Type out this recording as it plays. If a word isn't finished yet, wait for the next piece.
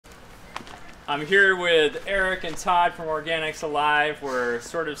I'm here with Eric and Todd from Organics Alive. We're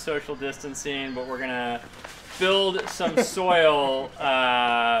sort of social distancing, but we're gonna build some soil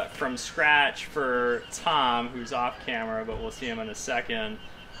from scratch for Tom, who's off camera, but we'll see him in a second.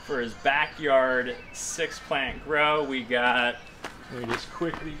 For his backyard 6-plant grow, we got. Let me just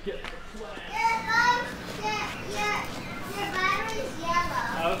quickly get the plant. Your battery's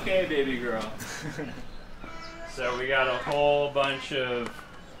yellow. Okay, baby girl. So we got a whole bunch of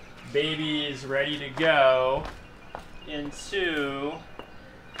babies ready to go into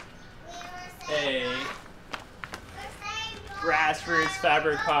a Grassroots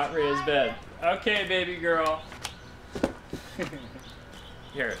Fabric Pot raised bed. Okay, baby girl.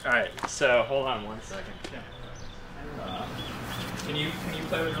 Here, all right. So hold on one second. Can you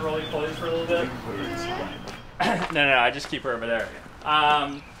play with the roly polies for a little bit? No, I just keep her over there.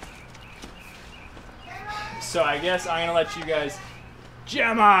 So I guess I'm gonna let you guys.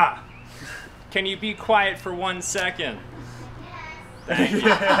 Gemma, can you be quiet for 1 second? Thank you.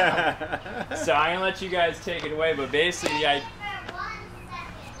 So I'm gonna let you guys take it away, but basically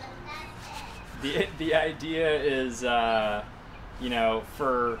the idea is, you know,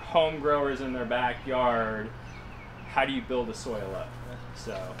 for home growers in their backyard, how do you build a soil up?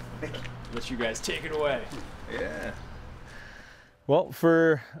 So let you guys take it away. Yeah. Well,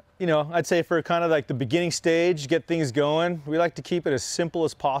 for, you know, I'd say for kind of like the beginning stage, get things going, we like to keep it as simple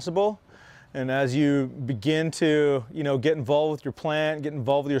as possible. And as you begin to, you know, get involved with your plant, get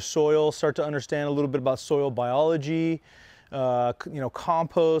involved with your soil, start to understand a little bit about soil biology, you know,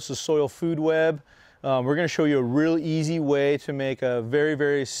 compost, the soil food web, we're going to show you a real easy way to make a very,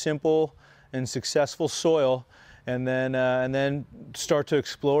 very simple and successful soil. And then start to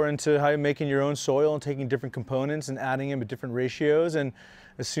explore into how you're making your own soil and taking different components and adding them at different ratios. And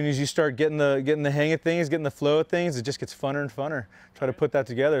as soon as you start getting the hang of things, getting the flow of things, it just gets funner and funner. Try to put that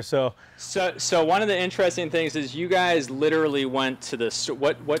together. So one of the interesting things is you guys literally went to the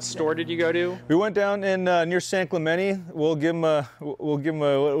what store did you go to? We went down in near San Clemente. We'll give them a what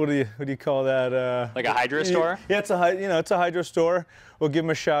do you call that? Like a hydro store? Yeah, it's a hydro store. We'll give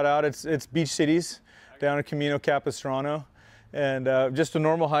them a shout out. It's Beach Cities down in Camino Capistrano, and just a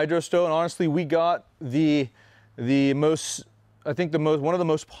normal hydro stove. And honestly, we got the most, I think one of the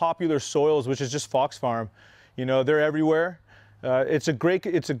most popular soils, which is just Fox Farm. You know, they're everywhere. It's a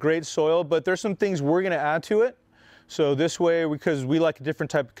great soil, but there's some things we're going to add to it. So this way, because we like a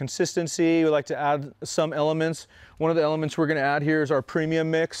different type of consistency, we like to add some elements. One of the elements we're going to add here is our premium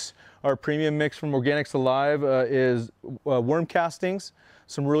mix. Our premium mix from Organics Alive is worm castings,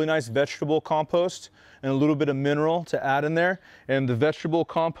 some really nice vegetable compost, and a little bit of mineral to add in there. And the vegetable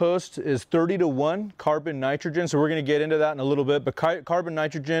compost is 30-to-1 carbon nitrogen. So we're going to get into that in a little bit, but carbon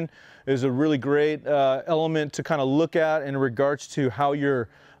nitrogen is a really great element to kind of look at in regards to how your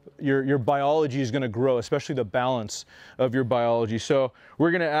biology is going to grow, especially the balance of your biology. So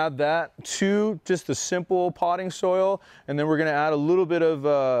we're going to add that to just the simple potting soil, and then we're going to add a little bit of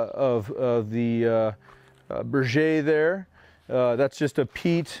the Berger there. That's just a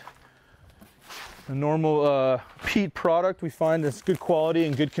peat, a normal peat product. We find that's good quality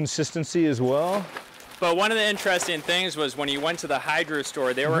and good consistency as well. But one of the interesting things was when you went to the hydro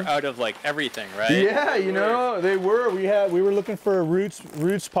store, they were out of like everything, right? Yeah, you know, they were. We were looking for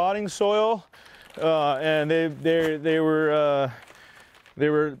roots potting soil, and they were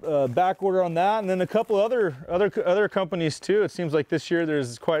back order on that, and then a couple other companies too. It seems like this year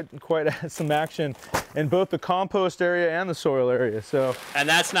there's quite some action in both the compost area and the soil area. So, and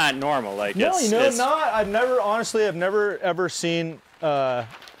that's not normal, like no, I've never ever seen that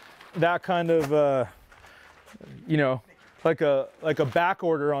kind of you know, like a back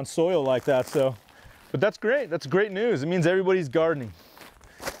order on soil like that. So, but that's great. That's great news. It means everybody's gardening.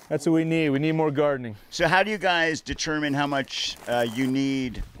 That's what we need. We need more gardening. So how do you guys determine how much you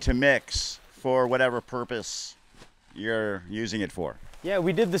need to mix for whatever purpose you're using it for? Yeah,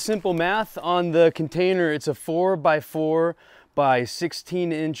 we did the simple math on the container. It's a 4x4 by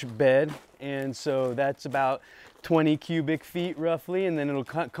 16-inch bed. And so that's about 20 cubic feet roughly. And then it'll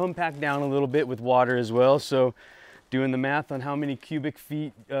compact down a little bit with water as well. So doing the math on how many cubic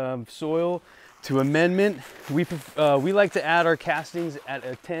feet of soil to amendment, we like to add our castings at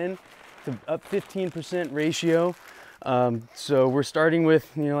a 10 to up 15% ratio. So we're starting with,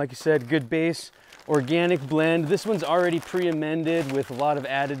 you know, like you said, good base, organic blend. This one's already pre-amended with a lot of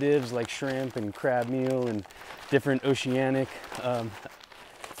additives like shrimp and crab meal and different oceanic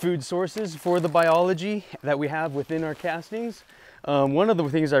food sources for the biology that we have within our castings. One of the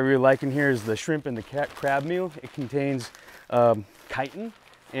things I really like in here is the shrimp and the crab meal. It contains chitin,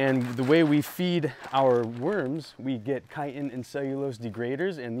 And the way we feed our worms, we get chitin and cellulose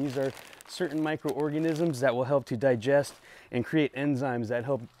degraders, and these are certain microorganisms that will help to digest and create enzymes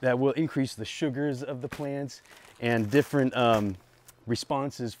that will increase the sugars of the plants and different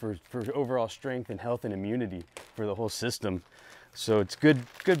responses for overall strength and health and immunity for the whole system. So it's good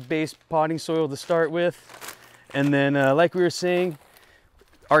base potting soil to start with. And then like we were saying,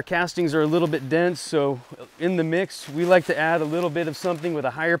 our castings are a little bit dense, so in the mix, we like to add a little bit of something with a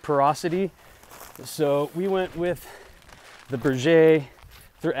higher porosity. So we went with the Berger.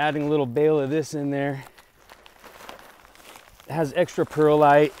 They're adding a little bale of this in there. It has extra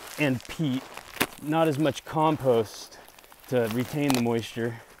perlite and peat, not as much compost to retain the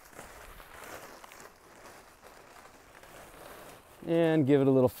moisture. And give it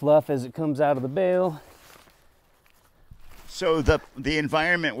a little fluff as it comes out of the bale. So the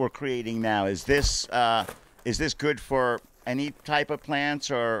environment we're creating now, is this good for any type of plants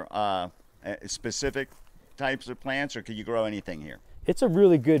or specific types of plants, or can you grow anything here? It's a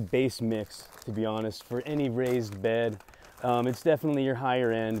really good base mix, to be honest, for any raised bed. It's definitely your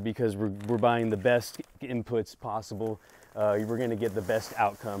higher end because we're buying the best inputs possible. We're going to get the best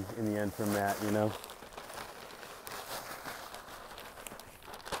outcome in the end from that, you know.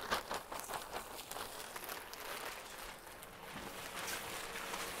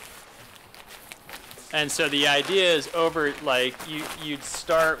 And so the idea is you'd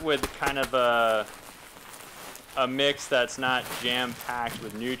start with kind of a mix that's not jam-packed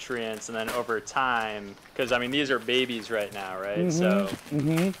with nutrients, and then over time, because I mean these are babies right now, right?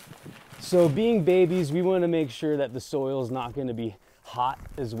 So being babies, we want to make sure that the soil is not going to be hot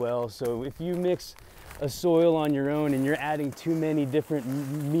as well. So if you mix a soil on your own and you're adding too many different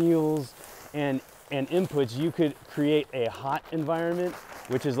meals and inputs, you could create a hot environment,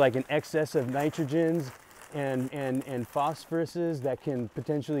 which is like an excess of nitrogens and phosphoruses that can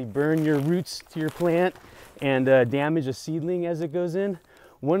potentially burn your roots to your plant and damage a seedling as it goes in.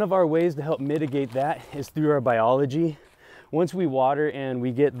 One of our ways to help mitigate that is through our biology. Once we water and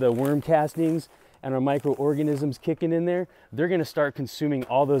we get the worm castings and our microorganisms kicking in there, they're going to start consuming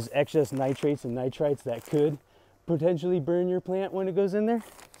all those excess nitrates and nitrites that could potentially burn your plant when it goes in there.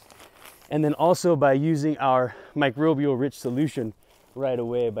 And then also by using our microbial rich solution right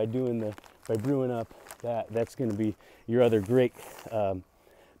away, by brewing up that's going to be your other great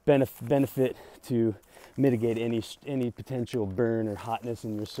benefit to mitigate any potential burn or hotness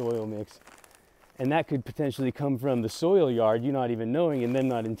in your soil mix. And that could potentially come from the soil yard, you not even knowing, and them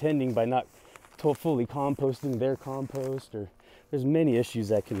not intending by not fully composting their compost, or there's many issues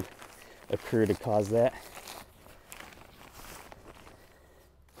that can occur to cause that.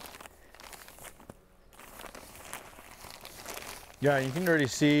 Yeah, you can already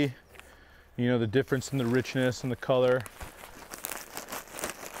see, you know, the difference in the richness and the color.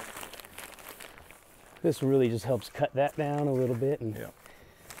 This really just helps cut that down a little bit, and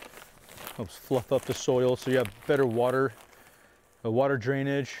helps fluff up the soil so you have better water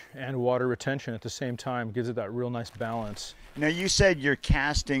drainage and water retention at the same time. Gives it that real nice balance. Now you said your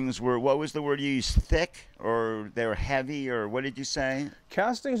castings were, what was the word you used, thick, or they were heavy, or what did you say?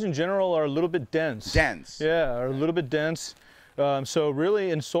 Castings in general are a little bit dense. Dense. Yeah, are a little bit dense. So really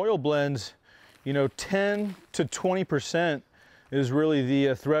in soil blends, you know, 10 to 20% is really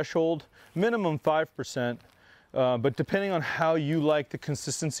the threshold, minimum 5%. But depending on how you like the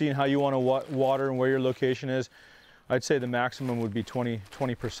consistency and how you want to water and where your location is, I'd say the maximum would be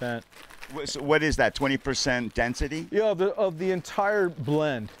 20%. So what is that, 20% density? Yeah, of the entire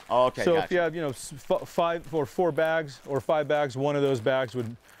blend. Oh, okay, so gotcha. if you have, you know, 4 bags or 5 bags, one of those bags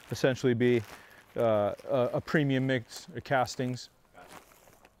would essentially be a premium mix of castings.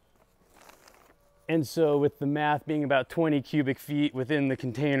 And so with the math being about 20 cubic feet within the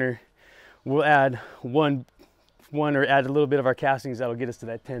container, we'll add one or add a little bit of our castings that'll get us to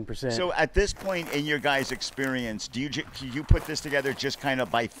that 10%. So at this point in your guys' experience, do you put this together just kind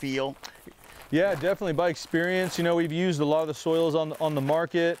of by feel? Yeah, definitely by experience. You know, we've used a lot of the soils on the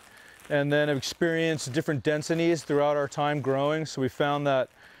market, and then have experienced different densities throughout our time growing. So we found that,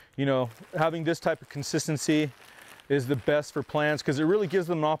 you know, having this type of consistency is the best for plants because it really gives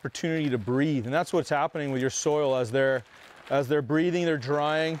them an opportunity to breathe. And that's what's happening with your soil as they're breathing, they're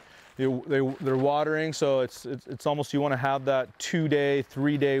drying, they're watering. So it's almost, you want to have that 2-day,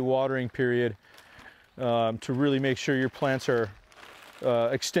 3-day watering period to really make sure your plants are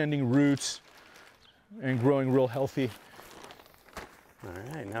extending roots and growing real healthy.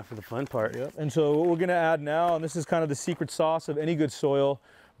 All right, now for the fun part. Yep. And so what we're going to add now, and this is kind of the secret sauce of any good soil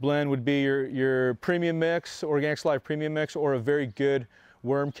blend, would be your premium mix, Organics Live premium mix, or a very good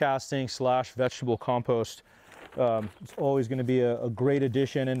worm casting / vegetable compost. It's always going to be a great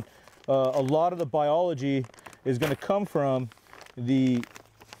addition, and a lot of the biology is going to come from the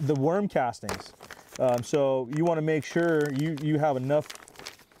worm castings. So you want to make sure you have enough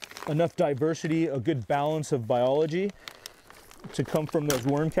diversity, a good balance of biology to come from those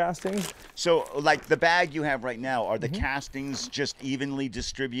worm castings. So, like the bag you have right now, are the castings just evenly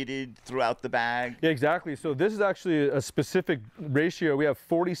distributed throughout the bag? Yeah, exactly. So this is actually a specific ratio. We have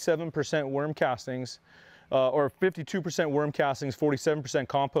 47% worm castings, or 52% worm castings, 47%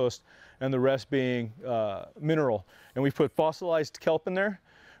 compost, and the rest being mineral. And we put fossilized kelp in there,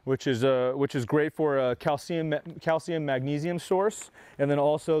 which is great for a calcium magnesium source, and then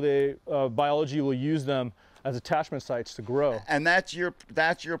also the biology will use them as attachment sites to grow. And that's your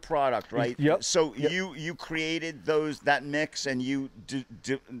product, right? Yep. So yep. you created that mix, and you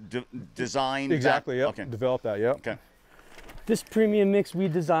designed exactly. that? Yep. Okay. Developed that. Yep. Okay. This premium mix we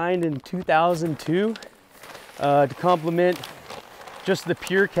designed in 2002 to complement just the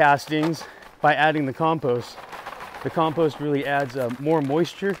pure castings by adding the compost. The compost really adds more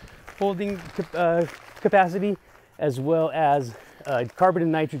moisture holding capacity, as well as carbon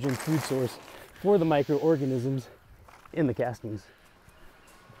and nitrogen food source for the microorganisms in the castings.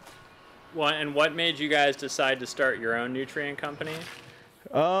 Well, and what made you guys decide to start your own nutrient company?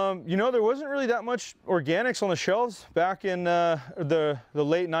 You know, there wasn't really that much organics on the shelves back in the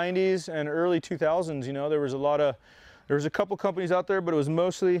late 90s and early 2000s. You know, there was a couple companies out there, but it was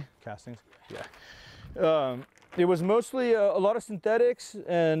mostly castings. Yeah. It was mostly a lot of synthetics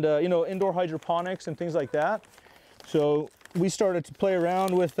and you know, indoor hydroponics and things like that. So we started to play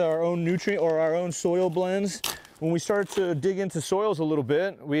around with our own nutrient or our own soil blends. When we started to dig into soils a little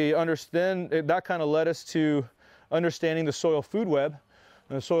bit, that kind of led us to understanding the soil food web.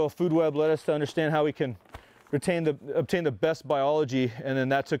 And the soil food web led us to understand how we can obtain the best biology, and then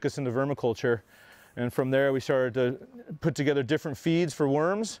that took us into vermiculture. And from there we started to put together different feeds for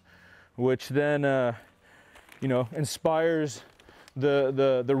worms, which then you know, inspires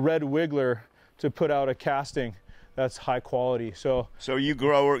the red wiggler to put out a casting that's high quality. So you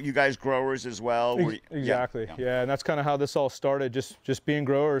guys growers as well? Exactly. Yeah, and that's kind of how this all started, just being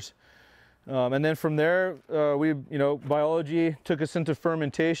growers. And then from there, biology took us into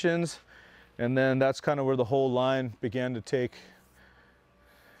fermentations, and then that's kind of where the whole line began to take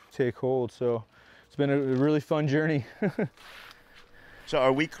hold. So it's been a really fun journey. So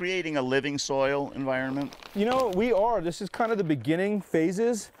are we creating a living soil environment? You know, we are. This is kind of the beginning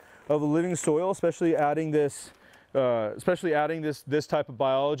phases of a living soil, especially adding this type of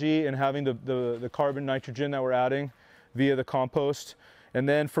biology and having the carbon nitrogen that we're adding via the compost. And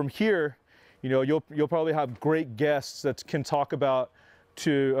then from here, you know, you'll probably have great guests that can talk about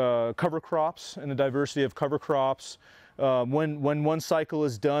cover crops and the diversity of cover crops. When one cycle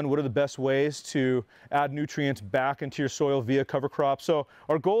is done, what are the best ways to add nutrients back into your soil via cover crops? So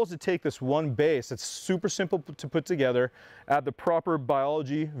our goal is to take this one base that's super simple to put together, add the proper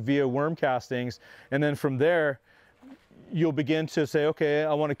biology via worm castings, and then from there, you'll begin to say, okay,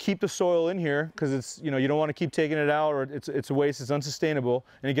 I want to keep the soil in here because it's, you know, you don't want to keep taking it out, or it's a waste, it's unsustainable,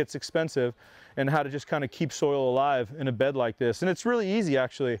 and it gets expensive, and how to just kind of keep soil alive in a bed like this. And it's really easy,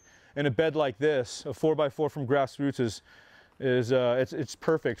 actually, in a bed like this. A 4x4 from Grassroots it's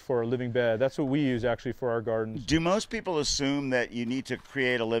perfect for a living bed. That's what we use actually for our gardens. Do most people assume that you need to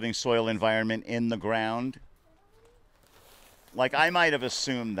create a living soil environment in the ground? Like, I might have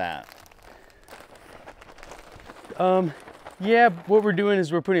assumed that. Yeah, what we're doing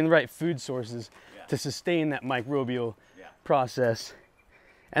is we're putting the right food sources to sustain that microbial process,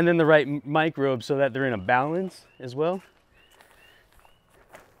 and then the right microbes so that they're in a balance as well.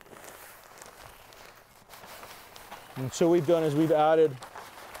 And so what we've done is we've added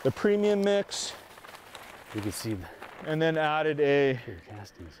the premium mix. You can see and then added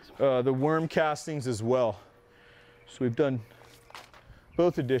the worm castings as well. So we've done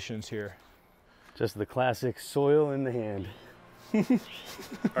both additions here. Just the classic soil in the hand.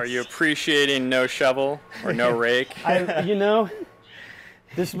 Are you appreciating no shovel or no rake? You know,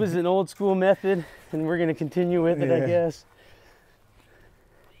 this was an old school method, and we're going to continue with it, I guess.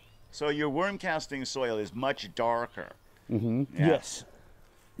 So your worm casting soil is much darker. Mm-hmm. Yeah. Yes.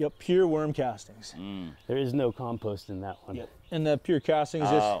 Yep, pure worm castings. There is no compost in that one. Yep. And the pure castings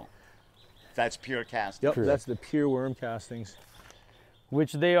is that's pure casting. Yep, that's the pure worm castings.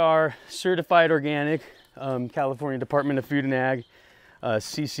 Which they are certified organic, California Department of Food and Ag,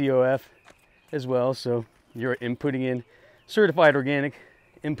 CCOF as well. So you're inputting in certified organic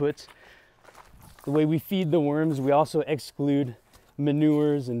inputs. The way we feed the worms, we also exclude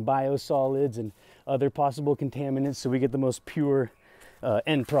manures and biosolids and other possible contaminants, so we get the most pure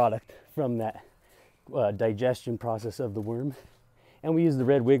end product from that digestion process of the worm. And we use the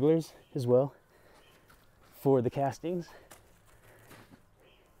red wigglers as well for the castings.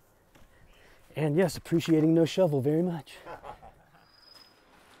 And yes, appreciating no shovel very much.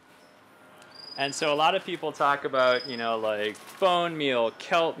 And so a lot of people talk about, you know, like bone meal,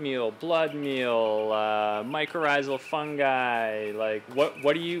 kelp meal, blood meal, mycorrhizal fungi. Like,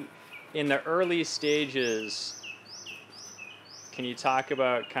 what do you, in the early stages, can you talk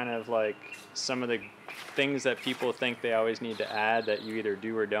about kind of like some of the things that people think they always need to add that you either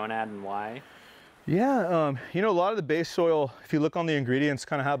do or don't add, and why? Yeah, you know, a lot of the base soil, if you look on the ingredients,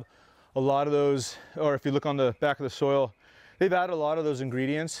 kind of have a lot of those, or if you look on the back of the soil, they've added a lot of those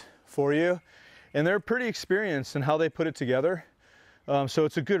ingredients for you, and they're pretty experienced in how they put it together. So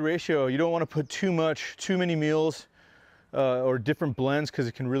it's a good ratio. You don't want to put too many meals or different blends, because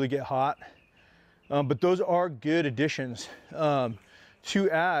it can really get hot. But those are good additions to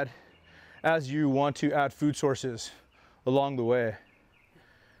add as you want to add food sources along the way.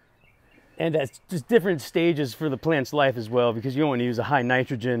 And that's just different stages for the plant's life as well, because you don't want to use a high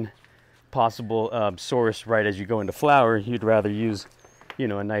nitrogen possible source right as you go into flower. You'd rather use, you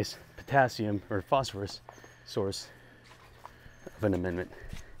know, a nice potassium or phosphorus source of an amendment.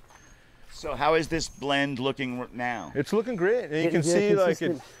 So how is this blend looking now? It's looking great, and you can see like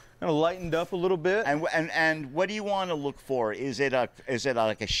it kind of lightened up a little bit. And what do you want to look for? Is it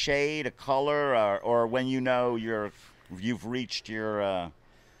like a shade, a color, or when you know you've reached your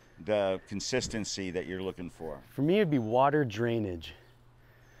the consistency that you're looking for? For me, it'd be water drainage.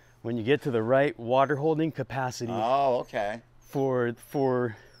 When you get to the right water holding capacity. Oh, okay.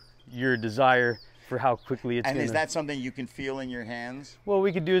 For your desire for how quickly it's And gonna... is that something you can feel in your hands? What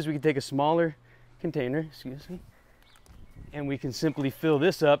we could do is we could take a smaller container, excuse me, and we can simply fill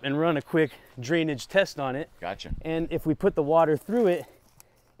this up and run a quick drainage test on it. Gotcha. And if we put the water through it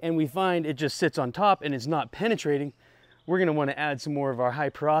and we find it just sits on top and it's not penetrating, we're gonna wanna add some more of our high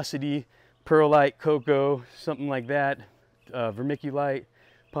porosity, perlite, cocoa, something like that, vermiculite,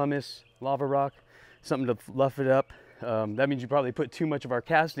 pumice, lava rock, something to fluff it up. That means you probably put too much of our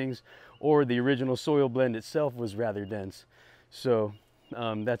castings, or the original soil blend itself was rather dense. So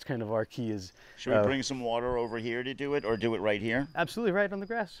that's kind of our key is... Should we bring some water over here to do it, or do it right here? Absolutely, right on the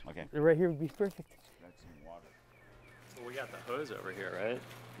grass. Okay. Right here would be perfect. Got some water. Well, we got the hose over here, right?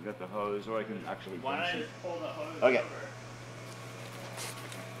 You got the hose, or I can actually... Why don't I just pull the hose Okay. over?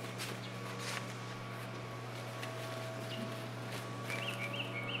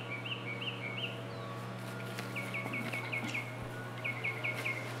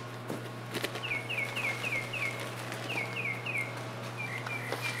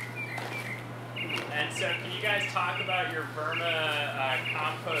 And so can you guys talk about your Verma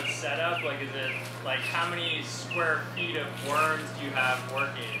compost setup? Like, is it, like, how many square feet of worms do you have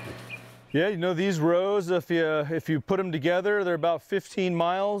working? Yeah, you know, these rows, if you put them together, they're about 15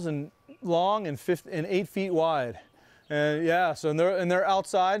 miles and long and 8 feet wide. And yeah, so they're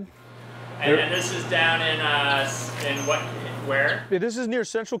outside. And this is down in where? Yeah, this is near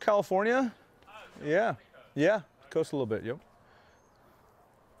Central California. Oh, so Yeah, yeah, coast a little bit, yep.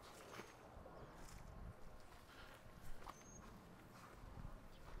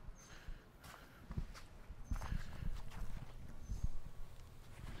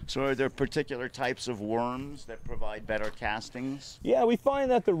 So are there particular types of worms that provide better castings? Yeah, we find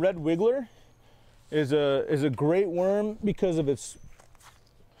that the red wiggler is a great worm because of its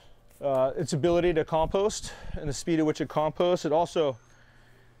ability to compost and the speed at which it composts. It also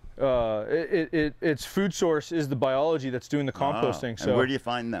its food source is the biology that's doing the composting. And where do you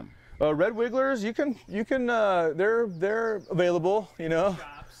find them? Red wigglers, you can they're available, you know.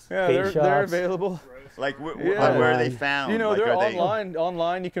 shops. Yeah, Bait they're shops. available. Like Yeah. where are they found? You know, Like, they're are they- online.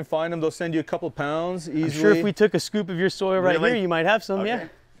 Online, you can find them. They'll send you a couple pounds easily. I'm sure if we took a scoop of your soil right Really? here, you might have some, Okay. yeah,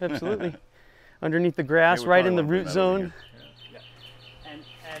 absolutely. Underneath the grass, Hey, we right in probably the won't root bring that over zone. here.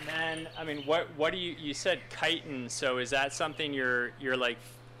 And then, I mean, what do you said chitin, so is that something you're like,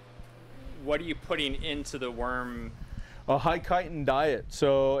 what are you putting into the worm? A high chitin diet,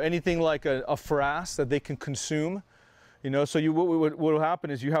 so anything like a frass that they can consume, you know. So what will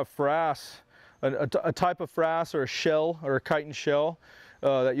happen is you have frass, a type of frass or a shell or a chitin shell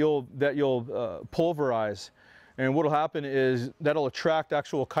that you'll pulverize, and what will happen is that'll attract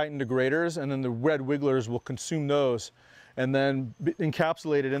actual chitin degraders, and then the red wigglers will consume those, and then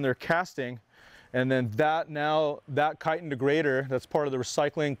encapsulate it in their casting, and then that chitin degrader, that's part of the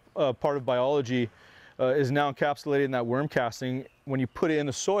recycling part of biology. Is now encapsulated in that worm casting. When you put it in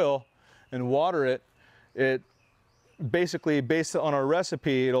the soil and water it, it basically, based on our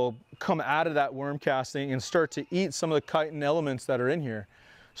recipe, it'll come out of that worm casting and start to eat some of the chitin elements that are in here.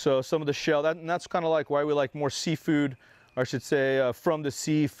 So some of the shell, and that's kind of like why we like more seafood, or I should say from the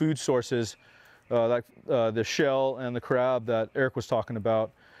sea food sources, like the shell and the crab that Eric was talking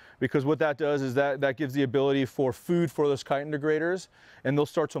about. Because what that does is that gives the ability for food for those chitin degraders, and they'll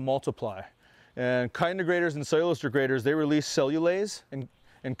start to multiply. And chitin degraders and cellulose degraders, they release cellulase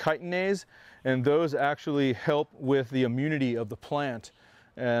and chitinase, and those actually help with the immunity of the plant,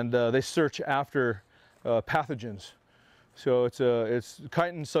 and they search after pathogens. So it's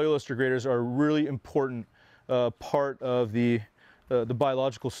chitin cellulose degraders are a really important part of the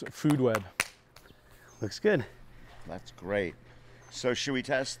biological food web. Looks good. That's great. So should we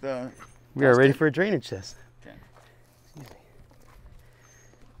test the... We are ready for a drainage test. Okay. Excuse me.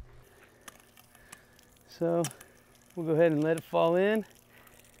 So we'll go ahead and let it fall in.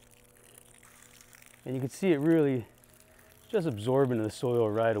 And you can see it really just absorbing the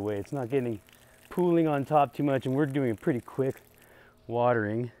soil right away. It's not getting pooling on top too much, and we're doing a pretty quick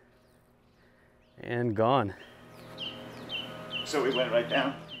watering and gone. So it went right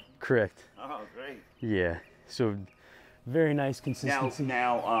down? Correct. Oh, great. Yeah. So very nice consistency.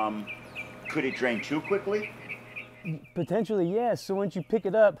 Now, could it drain too quickly? Potentially, yes. So once you pick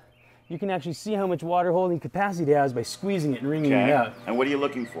it up, you can actually see how much water holding capacity it has by squeezing it and wringing it out. And what are you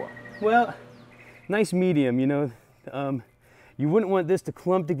looking for? Well, nice medium, you know. You wouldn't want this to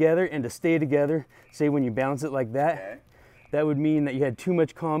clump together and to stay together, say when you bounce it like that. Okay. That would mean that you had too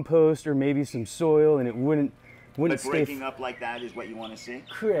much compost or maybe some soil and it wouldn't But stay. breaking up like that is what you want to see?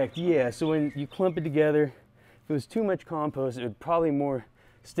 Correct, yeah. So when you clump it together, if it was too much compost, it would probably more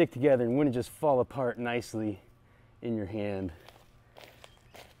stick together and wouldn't just fall apart nicely in your hand.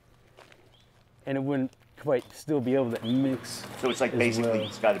 And it wouldn't quite still be able to mix. So it's like as basically well.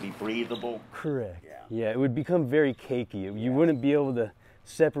 it's got to be breathable. Correct. Yeah. Yeah, it would become very cakey. You wouldn't be able to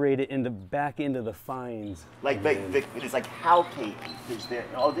separate it back into the fines. Like it's like how cakey is there?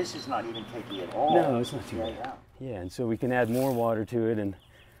 Oh, this is not even cakey at all. No, it's not too bad. Yeah. Yeah, and so we can add more water to it. And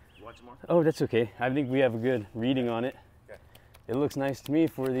You want some more? oh, that's okay. I think we have a good reading on it. Okay. It looks nice to me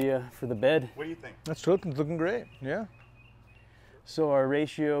for the bed. What do you think? That's looking great, yeah. So our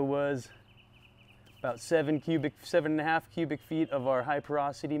ratio was about 7.5 cubic feet of our high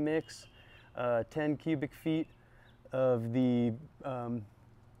porosity mix, 10 cubic feet of the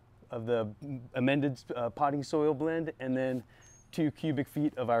amended potting soil blend, and then 2 cubic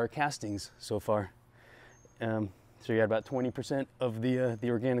feet of our castings so far. So you got about 20% of the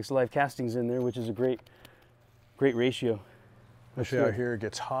Organics Alive castings in there, which is a great ratio. Especially out here, it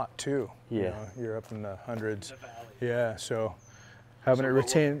gets hot too. Yeah. You know, you're up in the hundreds. Yeah, so having it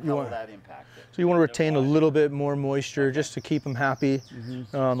retain, How will that impact it? so you want to retain a little bit more moisture just to keep them happy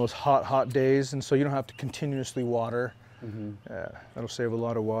on those hot days, and so you don't have to continuously water. That'll save a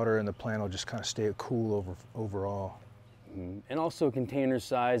lot of water, and the plant will just kind of stay cool overall. And also container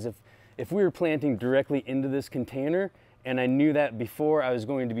size. If we were planting directly into this container, and I knew that before I was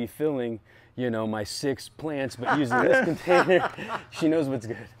going to be filling, you know, my 6 plants, but using this container, she knows what's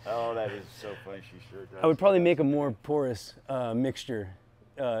good. Oh, that is so funny. She sure does. I would probably make a more porous mixture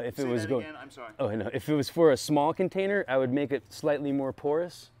if it was going. I'm sorry. Oh no! If it was for a small container, I would make it slightly more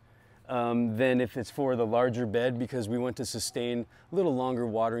porous than if it's for the larger bed, because we want to sustain a little longer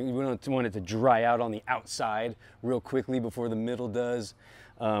watering. We don't want it to dry out on the outside real quickly before the middle does.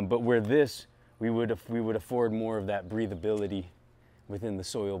 But where this, we would afford more of that breathability within the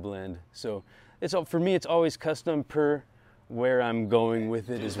soil blend. So for me, it's always custom per where I'm going with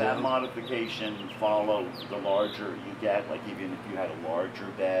it as well. Does that modification follow the larger you get? Like even if you had a larger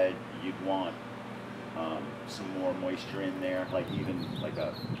bed, you'd want some more moisture in there, like even like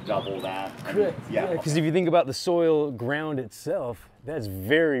a double that? Correct. Yeah, because if you think about the soil ground itself, that's has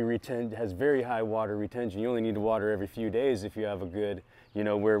very high water retention. You only need to water every few days if you have a good, you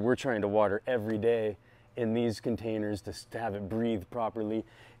know, where we're trying to water every day in these containers to have it breathe properly.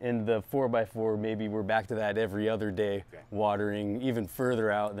 In the 4x4, maybe we're back to that every other day, watering even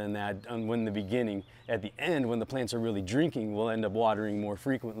further out than that when the beginning. At the end, when the plants are really drinking, we'll end up watering more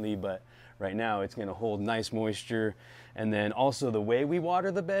frequently, but right now it's gonna hold nice moisture. And then also the way we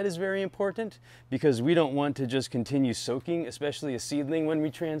water the bed is very important, because we don't want to just continue soaking, especially a seedling when we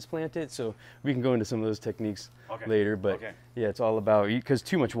transplant it. So we can go into some of those techniques later, but yeah, it's all about, because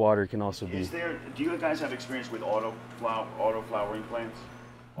too much water can also be. Do you guys have experience with auto flowering plants?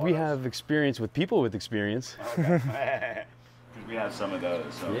 We have experience with people with experience. Okay. We have some of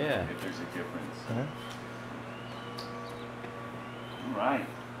those, so yeah. If there's a difference. All right.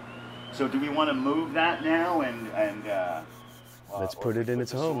 So do we want to move that now and let's put it in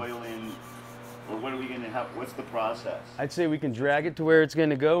its home. Soil in Well, what are we going to have? What's the process? I'd say we can drag it to where it's going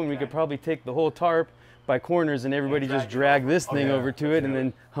to go, and we could probably take the whole tarp by corners and everybody just drag this thing over to it and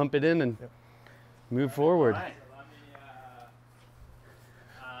then hump it in and move forward. Right.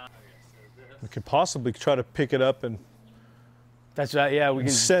 We could possibly try to pick it up and That's right, yeah, we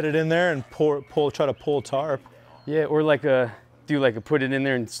can set it in there and try to pull tarp. Yeah, or put it in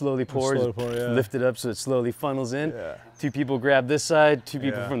there and slowly pour, lift it up so it slowly funnels in. Yeah. 2 people grab this side, 2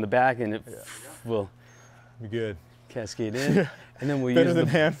 people from the back, and it will be good. Cascade in. And then we'll Better use than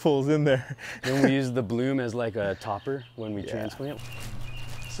handfuls in there. Then we use the bloom as like a topper when we transplant.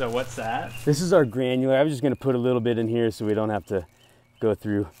 So what's that? This is our granular. I was just gonna put a little bit in here so we don't have to go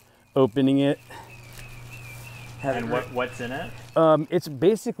through opening it. And what's in it? It's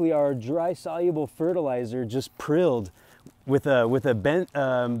basically our dry soluble fertilizer just prilled with a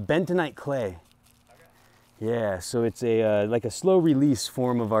bentonite clay. Okay. Yeah, so it's a like a slow release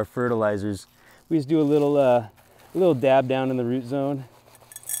form of our fertilizers. We just do a little dab down in the root zone.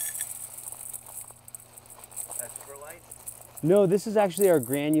 That's perlite? No, this is actually our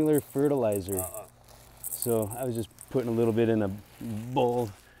granular fertilizer. So I was just putting a little bit in a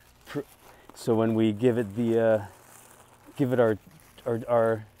bowl. So when we give it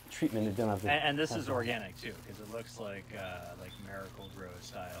our treatment, it don't have to. And this is organic too, because it looks like Miracle-Gro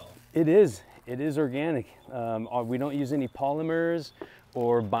style. It is organic. We don't use any polymers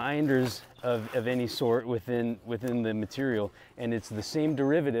or binders of any sort within the material, and it's the same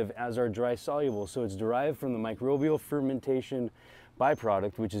derivative as our dry soluble. So it's derived from the microbial fermentation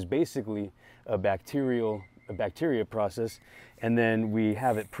byproduct, which is basically a bacteria process, and then we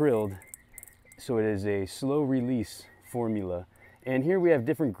have it prilled. So it is a slow release formula. And here we have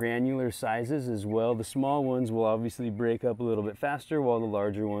different granular sizes as well. The small ones will obviously break up a little bit faster, while the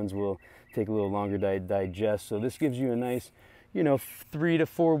larger ones will take a little longer to digest. So this gives you a nice, 3 to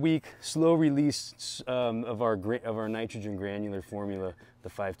 4 week slow release of our nitrogen granular formula, the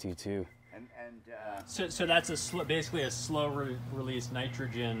 522. So that's basically a slow release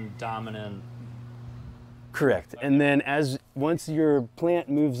nitrogen dominant. Correct. And then once your plant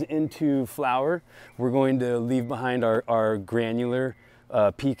moves into flower, we're going to leave behind our granular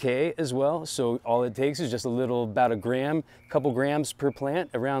PK as well. So all it takes is just about a couple grams per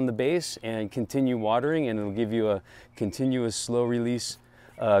plant around the base, and continue watering, and it'll give you a continuous slow release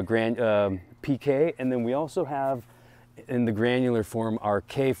PK. And then we also have in the granular form our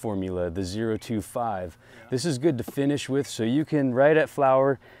K formula, the 025. This is good to finish with, so you can right at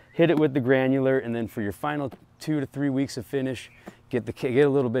flower hit it with the granular, and then for your final 2 to 3 weeks of finish, get a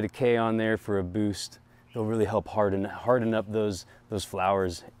little bit of K on there for a boost. It'll really help harden up those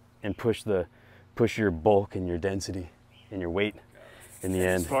flowers and push your bulk and your density and your weight in the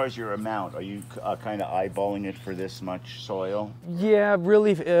end. As far as your amount, are you kind of eyeballing it for this much soil? Yeah,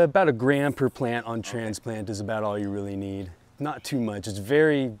 really about a gram per plant on transplant is about all you really need. Not too much. It's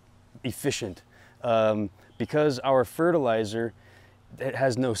very efficient because our fertilizer, it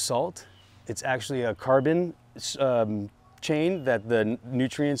has no salt. It's actually a carbon chain that the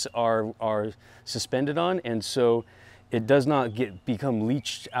nutrients are suspended on, and so it does not become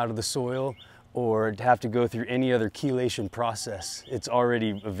leached out of the soil or have to go through any other chelation process. It's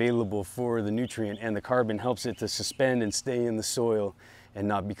already available for the nutrient, and the carbon helps it to suspend and stay in the soil and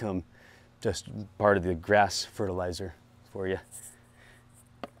not become just part of the grass fertilizer for you.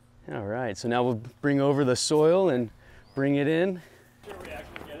 All right, so now we'll bring over the soil and bring it in.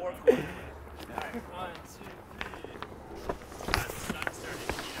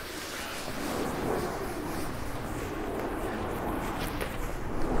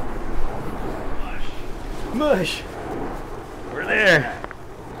 Mush! We're there!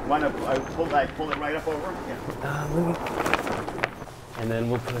 Want to pull it right up over? Yeah. And then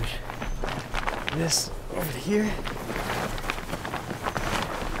we'll push this over to here.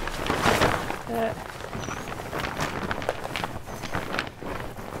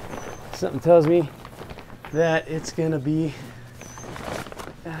 Something tells me that it's gonna be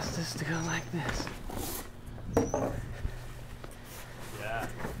fastest to go like this. Yeah.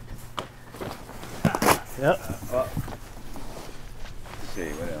 Yep. Let's see,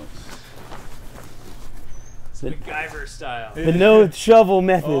 what else? It's MacGyver style. The no shovel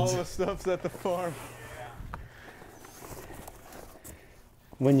methods. All the stuff's at the farm.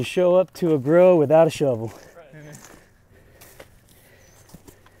 When you show up to a grow without a shovel.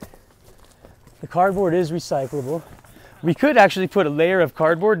 The cardboard is recyclable. We could actually put a layer of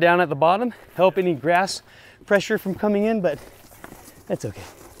cardboard down at the bottom, help any grass pressure from coming in, but that's okay.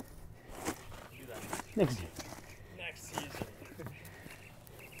 Next year. Next season.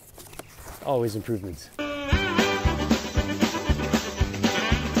 Always improvements.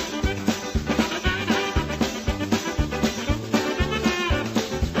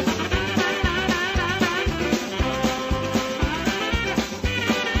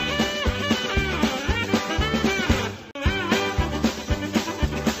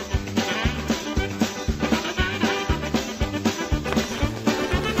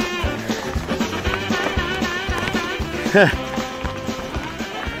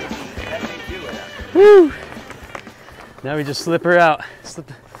 Woo! Now we just slip her out.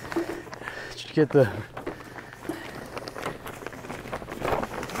 Get the.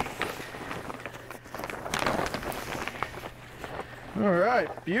 All right,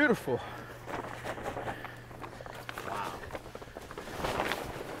 beautiful. Wow.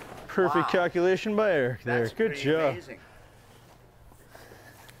 Perfect calculation by Eric there. That's Good pretty job. amazing.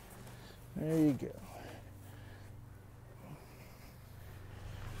 There you go.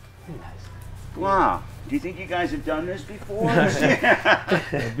 Wow. Do you think you guys have done this before?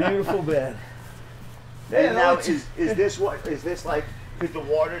 A beautiful bed. And now, is this what? Is this like, because the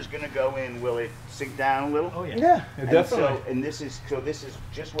water's going to go in, will it sink down a little? Oh yeah, definitely. And this is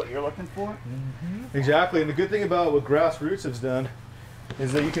just what you're looking for? Exactly, and the good thing about what Grassroots has done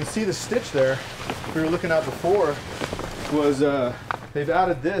is that you can see the stitch there we were looking at before was they've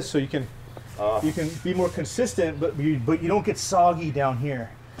added this so you can be more consistent, but you don't get soggy down here.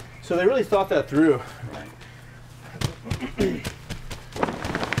 So they really thought that through. Tom,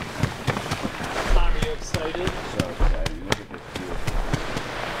 are you excited? So exciting. Look at this beautiful.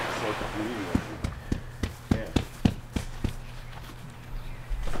 It's like a beauty. Yeah.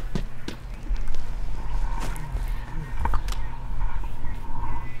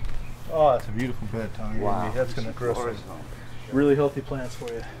 Oh, that's a beautiful bed, Tommy. Wow. That's going to grow some really healthy plants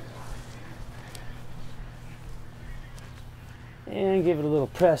for you. And give it a little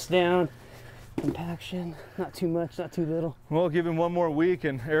press down. Compaction. Not too much, not too little. Well, give him one more week,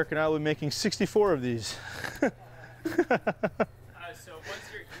 and Eric and I will be making 64 of these. So what's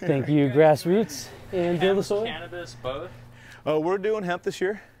your Thank you, Grassroots and Build the Soil. Cannabis, both? Oh, we're doing hemp this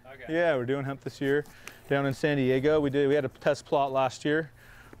year. Okay. Yeah, we're doing hemp this year down in San Diego. We had a test plot last year.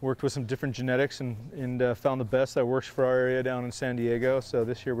 Worked with some different genetics and found the best that works for our area down in San Diego. So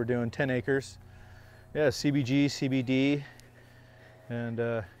this year we're doing 10 acres. Yeah, CBG, CBD, and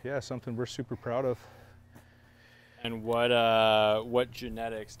yeah, something we're super proud of. And what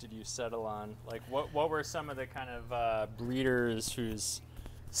genetics did you settle on? Like what were some of the kind of breeders whose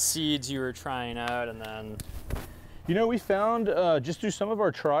seeds you were trying out, and then? You know, we found just through some of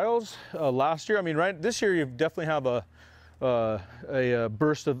our trials last year. I mean, this year you definitely have a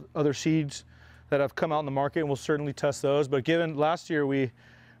burst of other seeds that have come out in the market, and we'll certainly test those. But given last year, we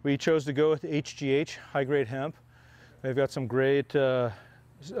chose to go with HGH, high grade hemp. They've got some great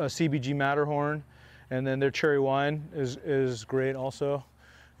CBG Matterhorn, and then their cherry wine is great also.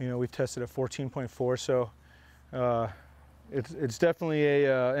 You know, we've tested at 14.4, so it's definitely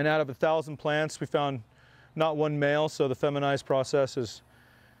and out of 1,000 plants, we found not one male. So the feminized process is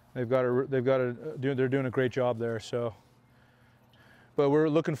they're doing a great job there. So. But we're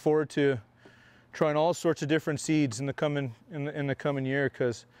looking forward to trying all sorts of different seeds in the coming year,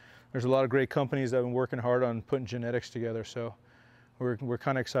 because there's a lot of great companies that have been working hard on putting genetics together. So we're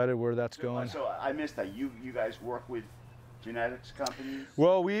kind of excited where that's going. So I missed that. You guys work with genetics companies?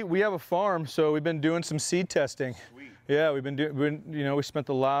 Well, we have a farm, so we've been doing some seed testing. Sweet. Yeah, we've been doing. You know, we spent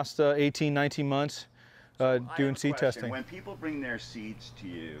the last 18, 19 months doing seed testing. When people bring their seeds to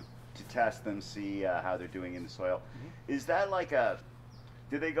you to test them, see how they're doing in the soil, is that like a?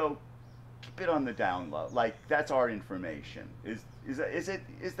 Do they go, keep it on the down low? Like, that's our information. Is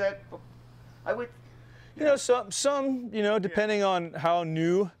that? I would. You know, some you know, depending on how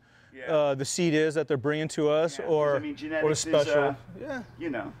new the seed is that they're bringing to us, or I mean, genetics special. Is, you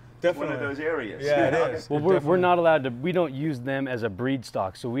know, definitely one of those areas. Yeah, it is. Well, we're not allowed to. We don't use them as a breed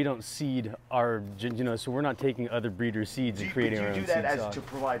stock, so we don't seed our. You know, so we're not taking other breeders' seeds and creating our own seed stock. Do you do that as to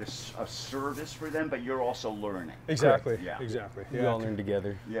provide a service for them, but you're also learning? Exactly. Yeah. Exactly. We all learn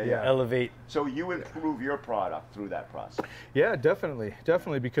together. Yeah. Elevate. So you improve your product through that process. Yeah,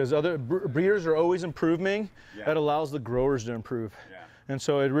 definitely, because other breeders are always improving. Yeah. That allows the growers to improve. Yeah. And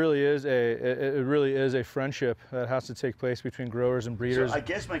so it really is a friendship that has to take place between growers and breeders. So I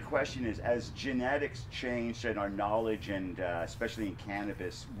guess my question is, as genetics change and our knowledge, and especially in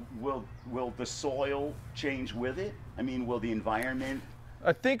cannabis, will the soil change with it? I mean, will the environment?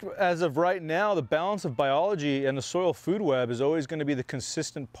 I think as of right now, the balance of biology and the soil food web is always going to be the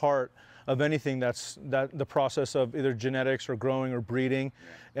consistent part of anything that's the process of either genetics or growing or breeding.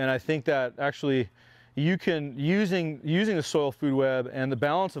 Yeah. And I think that actually you can, using the soil food web and the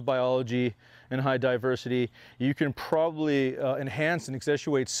balance of biology and high diversity, you can probably enhance and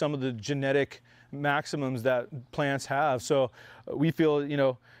accentuate some of the genetic maximums that plants have. So we feel, you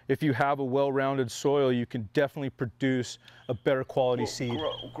know, if you have a well-rounded soil, you can definitely produce a better quality seed.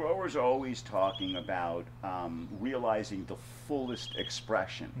 Growers are always talking about realizing the fullest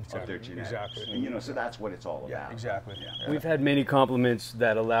expression of their genetics. Exactly. And, you know, so that's what it's all about. Exactly. Yeah. We've had many compliments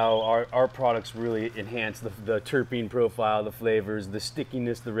that allow our products really enhance the terpene profile, the flavors, the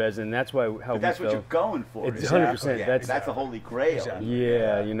stickiness, the resin. That's why That's what you're going for. It's exactly. 100%. Yeah, That's the holy grail. Exactly.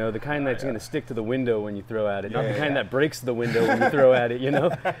 Yeah, you know, the kind that's going to stick to the window when you throw at it, not the kind that breaks the window when you throw at it, you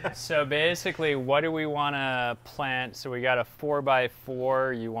know? So basically, what do we want to plant? So we got a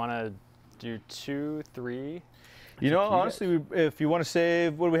 4x4. You want to do 2, 3? You know, honestly, if you want to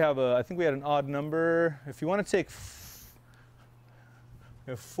save, what do we have? I think we had an odd number. If you want to take,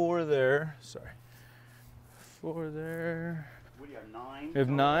 we have 4 there. Sorry, 4 there. What do you have, 9? We have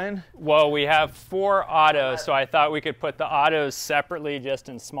 9. Well, we have 4 autos, so I thought we could put the autos separately, just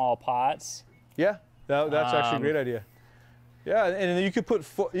in small pots. Yeah, that's actually a great idea. Yeah, and then you could put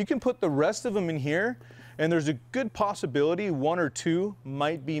you can put the rest of them in here, and there's a good possibility 1 or 2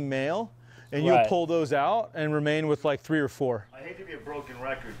 might be male, and you'll pull those out and remain with like 3 or 4. I hate to be a broken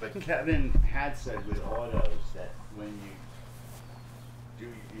record, but Kevin had said with autos that when you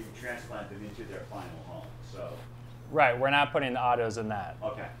transplant them into their final home. So. Right, we're not putting the autos in that.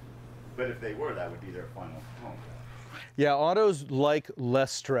 Okay, but if they were, that would be their final home. Yeah, autos like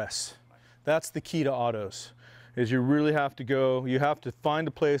less stress. That's the key to autos, is you really have to go, you have to find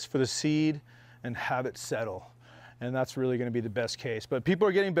a place for the seed and have it settle. And that's really going to be the best case. But people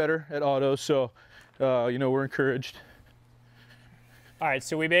are getting better at autos, so you know, we're encouraged. All right,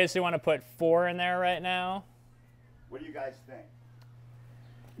 so we basically want to put 4 in there right now. What do you guys think?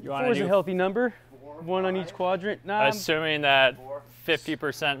 You want 4 to is do a healthy number. 1 on each quadrant. Nah, assuming that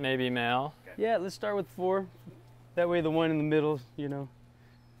 50% may be male. yeah, let's start with 4. That way the one in the middle, you know,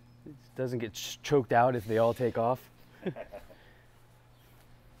 it doesn't get choked out if they all take off.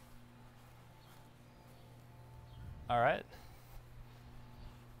 All right.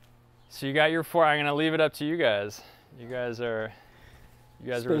 So you got your 4. I'm gonna leave it up to you guys. You guys are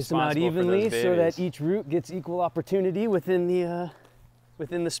Space them out responsible evenly for those so that babies. each root gets equal opportunity within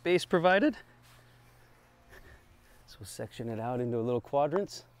the space provided. So we'll section it out into little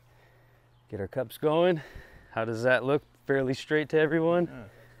quadrants. Get our cups going. How does that look? Fairly straight to everyone?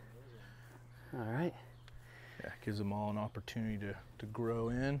 Yeah. All right. Yeah, gives them all an opportunity to grow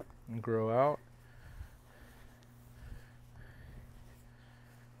in and grow out.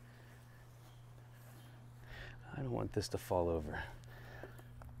 I don't want this to fall over.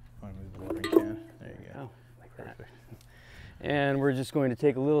 Want to move the watering can? There you go. Oh, like that. And we're just going to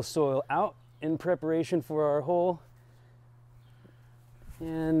take a little soil out in preparation for our hole.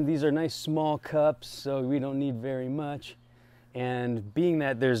 And these are nice small cups, so we don't need very much. And being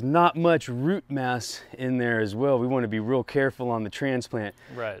that there's not much root mass in there as well, we want to be real careful on the transplant.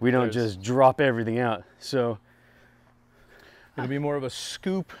 Right. We don't just drop everything out. So It'll be more of a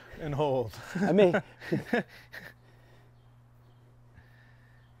scoop and hold. I may. Do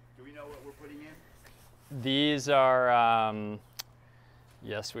we know what we're putting in? These are,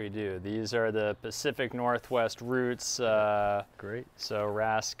 yes we do. These are the Pacific Northwest roots. Great. So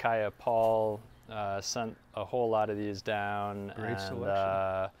Ras Kaya Paul sent a whole lot of these down. Great and,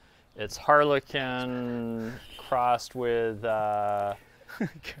 selection. It's Harlequin crossed with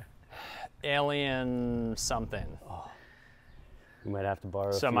alien something. We might have to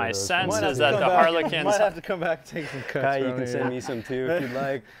borrow. So a few my of those sense from- is that the Harlequins. Might have to come back and take some cuts. Kai, you around can here. send me some too if you'd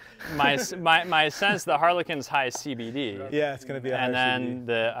like. My sense, the Harlequin's high CBD. Yeah, it's going to be a And high then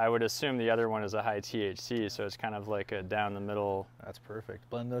CBD. I would assume the other one is a high THC, so it's kind of like a down the middle. That's perfect.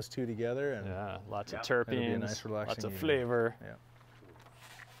 Blend those two together and Yeah, lots of It'll be a terpenes, nice, relaxing lots of evening. flavor. Yeah.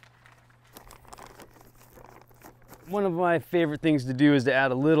 One of my favorite things to do is to add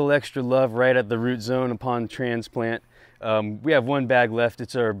a little extra love right at the root zone upon transplant. We have 1 bag left.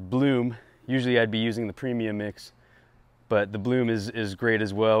 It's our bloom. Usually I'd be using the premium mix, but the bloom is great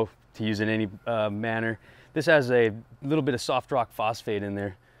as well to use in any manner. This has a little bit of soft rock phosphate in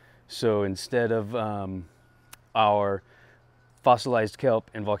there. So instead of our fossilized kelp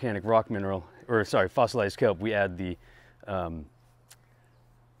and volcanic rock mineral, or sorry, fossilized kelp, we add the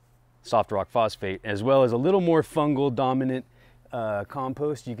soft rock phosphate, as well as a little more fungal dominant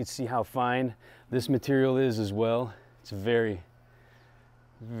compost. You can see how fine this material is as well. It's a very,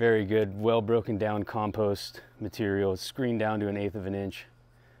 very good, well broken down compost material. It's screened down to 1/8 of an inch.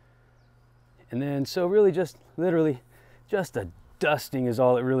 And then, so really just literally just a dusting is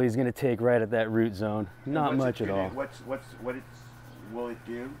all it really is going to take right at that root zone. Not much at all. What will it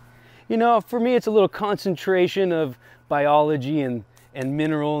do? You know, for me, it's a little concentration of biology and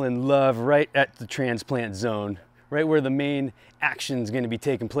mineral and love right at the transplant zone, right where the main action is going to be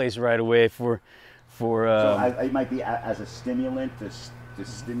taking place right away for. So it might be as a stimulant to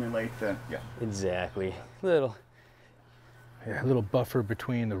stimulate the. Yeah. Exactly. Yeah, a little buffer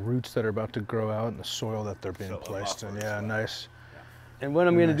between the roots that are about to grow out and the soil that they're being placed in. Yeah, nice. And what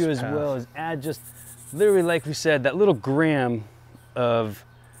I'm going to do as well is add just literally, like we said, that little gram of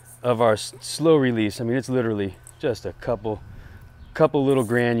our slow release. I mean, it's literally just a couple little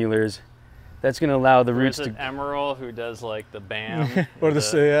granulars. That's going to allow the roots to. Emerald who does like the BAM or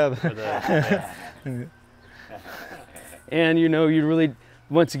And you know, you really,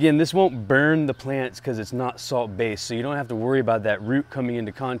 once again, this won't burn the plants because it's not salt based, so you don't have to worry about that root coming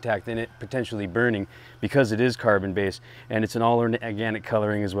into contact and it potentially burning because it is carbon based, and it's an all organic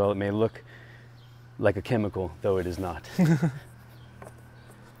coloring as well. It may look like a chemical, though it is not.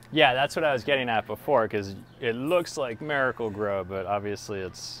 Yeah, that's what I was getting at before, because it looks like Miracle-Gro, but obviously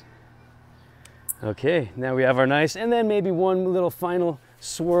it's. Okay, now we have our nice, and then maybe one little final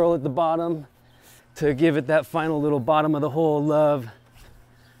swirl at the bottom to give it that final little bottom of the hole love.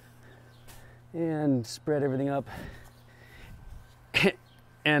 And spread everything up.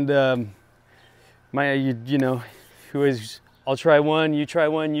 And you know, I'll try one, you try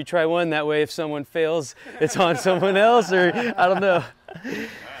one, you try one. That way if someone fails, it's on someone else, or I don't know.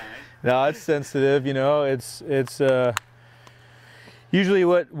 No, it's sensitive, you know, it's usually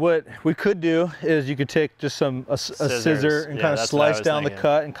what we could do is you could take just a scissor and kind of slice down the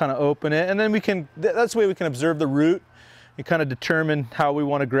cut and kind of open it, and then that's the way we can observe the root and kind of determine how we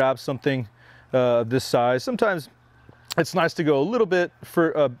want to grab something this size. Sometimes it's nice to go a little bit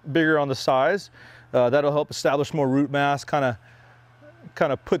bigger on the size. That'll help establish more root mass, kind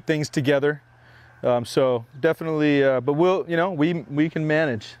of put things together. So definitely, but we can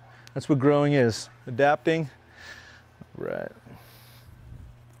manage. That's what growing is, adapting. Right.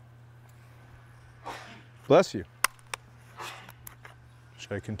 Bless you.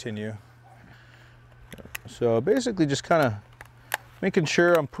 Should I continue? So basically just kind of making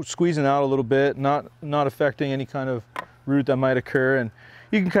sure I'm squeezing out a little bit, not affecting any kind of root that might occur. And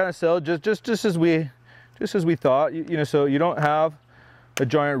you can kind of sell just as we thought, you know, so you don't have a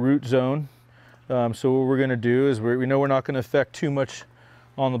giant root zone. So what we're going to do is we know we're not going to affect too much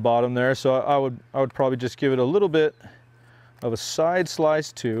on the bottom there. So I would probably just give it a little bit of a side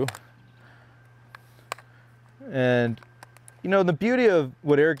slice too. And you know, the beauty of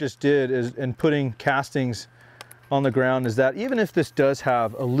what Eric just did is in putting castings on the ground is that even if this does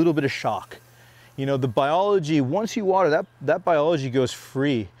have a little bit of shock, you know, the biology, once you water, that biology goes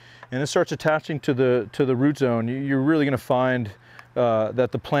free and it starts attaching to the root zone. You're really going to find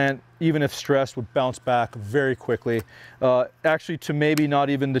that the plant, even if stressed, would bounce back very quickly. Actually, to maybe not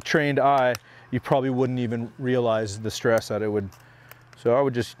even the trained eye, you probably wouldn't even realize the stress that it would. So I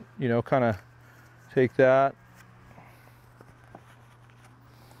would just, you know, kind of take that.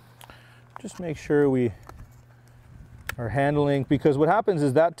 Just make sure we are handling, because what happens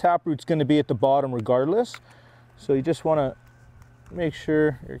is that taproot's going to be at the bottom regardless. So you just want to make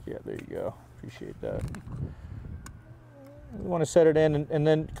sure, yeah, there you go. Appreciate that. We want to set it in and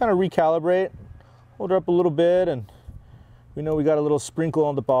then kind of recalibrate, hold her up a little bit, and we know we got a little sprinkle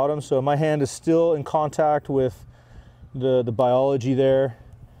on the bottom, so my hand is still in contact with the biology there,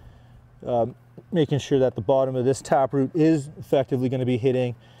 making sure that the bottom of this taproot is effectively going to be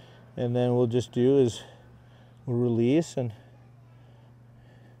hitting. And then we'll just do is we'll release, and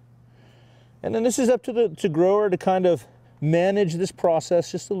then this is up to the grower to kind of manage this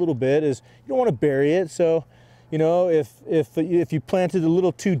process just a little bit. Is you don't want to bury it, so you know, if you planted a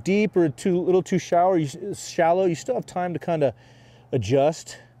little too deep or a little too shallow, you still have time to kind of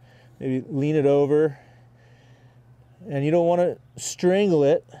adjust, maybe lean it over, and you don't want to strangle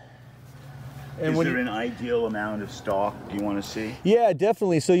it. And is there an ideal amount of stalk you want to see? Yeah,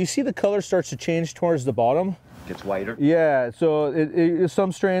 definitely. So you see the color starts to change towards the bottom. Gets whiter? Yeah, so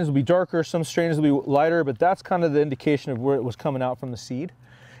some strains will be darker, some strains will be lighter, but that's kind of the indication of where it was coming out from the seed.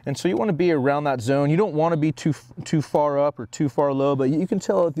 And so you want to be around that zone. You don't want to be too far up or too far low, but you can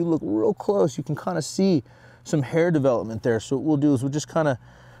tell if you look real close, you can kind of see some hair development there. So what we'll do is we'll just kind of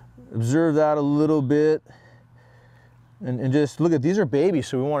observe that a little bit. And just look at, these are babies,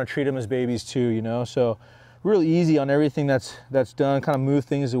 so we want to treat them as babies too, you know. So really easy on everything that's done, kind of move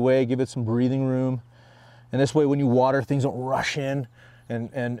things away, give it some breathing room. And this way when you water, things don't rush in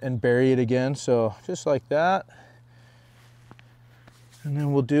and bury it again. So just like that. And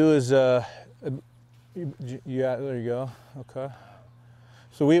then we'll do is, yeah, there you go, okay.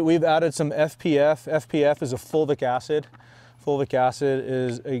 So we've added some FPF. FPF is a fulvic acid. Fulvic acid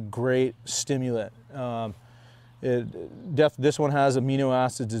is a great stimulant. This one has amino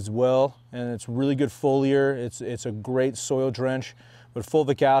acids as well, and it's really good foliar. It's a great soil drench. But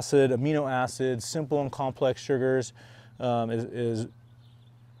fulvic acid, amino acids, simple and complex sugars is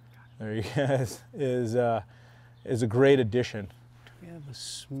a great addition. We have a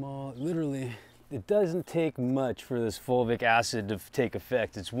small, literally, it doesn't take much for this fulvic acid to take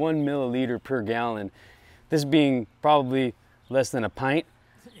effect. It's 1 milliliter per gallon. This being probably less than a pint.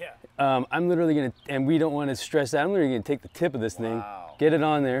 Yeah. I'm literally gonna, and we don't want to stress that, I'm literally gonna take the tip of this thing, get it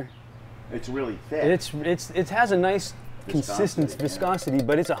on there. It's really thick. It has a nice consistency, viscosity,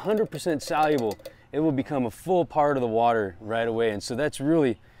 but it's 100% soluble. It will become a full part of the water right away, and so that's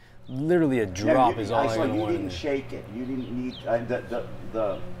really, literally a drop is all I want. You didn't shake it. You didn't need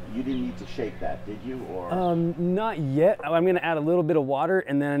you didn't need to shake that, did you? Or not yet. I'm going to add a little bit of water,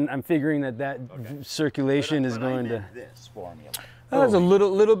 and then I'm figuring that circulation is going to. This formula. That's a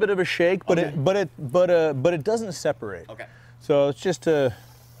little bit of a shake, but it doesn't separate. Okay. So it's just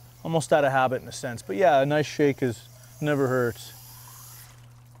almost out of habit in a sense. But yeah, a nice shake never hurts.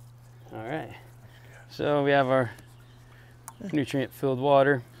 All right. So we have our nutrient-filled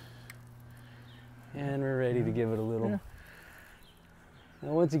water, and we're ready to give it a little. Yeah.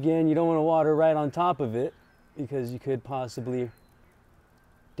 Now, once again, you don't want to water right on top of it because you could possibly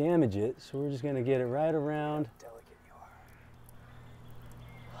damage it. So we're just going to get it right around.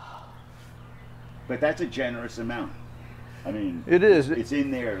 But that's a generous amount. I mean, it is. It's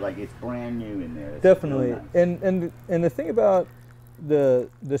in there, like it's brand new in there. It's Definitely. really nice. And the thing about the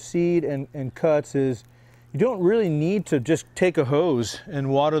seed and cuts is you don't really need to just take a hose and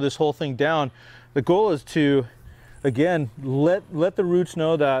water this whole thing down. The goal is to, again, let the roots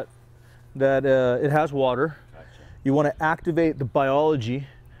know that it has water. Gotcha. You want to activate the biology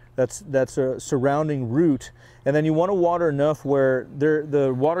that's a surrounding root, and then you want to water enough where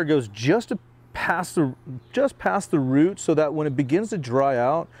the water goes just past the root, so that when it begins to dry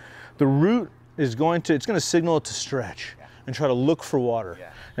out, the root is going to signal it to stretch and try to look for water.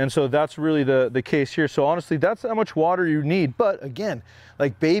 Yeah. And so that's really the case here. So honestly, that's how much water you need. But again,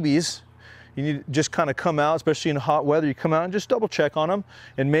 like babies, you need to just kind of come out, especially in hot weather, you come out and just double check on them.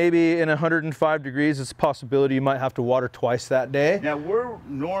 And maybe in 105 degrees, it's a possibility you might have to water twice that day. Now, we're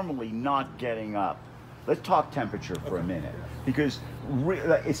normally not getting up. Let's talk temperature for a minute, because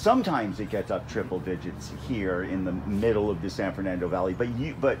sometimes it gets up triple digits here in the middle of the San Fernando Valley,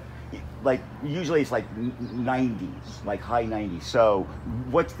 but like usually it's like 90s, like high 90s. So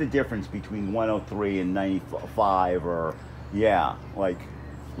what's the difference between 103 and 95, or like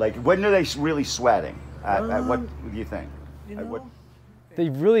when are they really sweating? At what do you think? There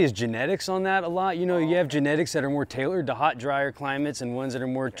really is genetics on that a lot. You know, you have genetics that are more tailored to hot, drier climates and ones that are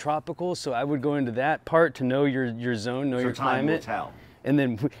more tropical. So I would go into that part to know your zone, know your climate. Time will tell. And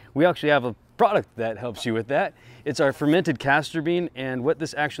then we actually have a product that helps you with that. It's our fermented castor bean, and what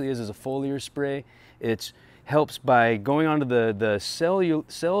this actually is a foliar spray. It helps by going onto the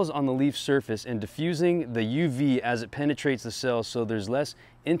cells on the leaf surface and diffusing the UV as it penetrates the cells, so there's less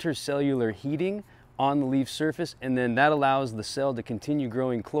intercellular heating on the leaf surface, and then that allows the cell to continue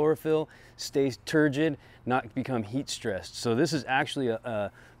growing chlorophyll, stay turgid, not become heat stressed. So this is actually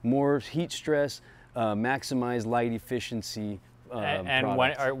a more heat stress, maximize light efficiency and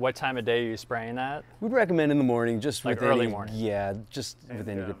what time of day are you spraying that? We'd recommend in the morning, just like with early any, morning. Yeah, just with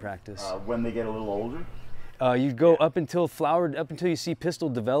any good practice. When they get a little older? You go up until you see pistil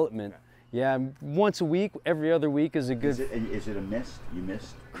development. Yeah, once a week, every other week is a good. Is it a mist? You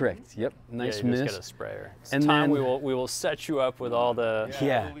mist? Correct. Yep. Nice yeah, you mist. Just get a sprayer. It's and time then we will set you up with all the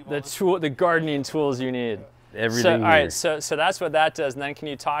the gardening tools you need. Everything. So, all right, so that's what that does. And then can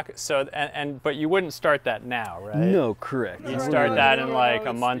you talk? So but you wouldn't start that now, right? No, correct. You'd start that in like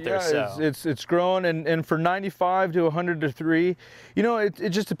a month or so. It's growing, and for 95 to 103, you know, it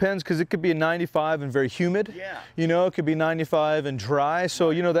just depends, because it could be a 95 and very humid. Yeah. You know, it could be 95 and dry.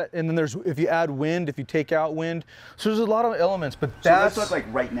 So you know that, and then there's, if you add wind, if you take out wind, so there's a lot of elements. But that's, so let's look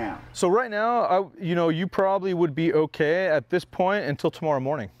like right now. So right now, you probably would be okay at this point until tomorrow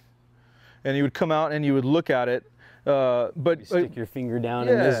morning. And you would come out and you would look at it, but you stick your finger down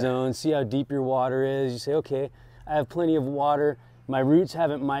in this zone, see how deep your water is. You say, okay, I have plenty of water. My roots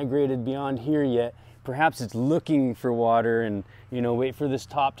haven't migrated beyond here yet. Perhaps it's looking for water, and wait for this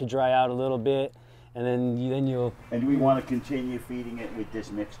top to dry out a little bit, and then you'll. And do we want to continue feeding it with this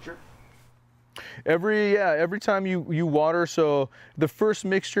mixture? Every time you water. So the first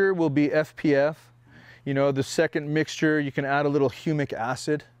mixture will be FPF. The second mixture you can add a little humic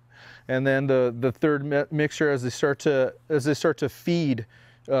acid. And then the third mixture, as they start to feed,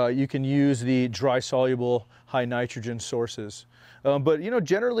 you can use the dry soluble high nitrogen sources. But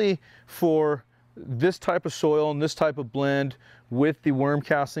generally for this type of soil and this type of blend with the worm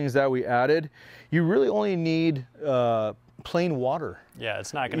castings that we added, you really only need plain water. Yeah,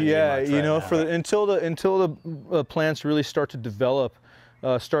 it's not going to be much you right know, now. until the plants really start to develop,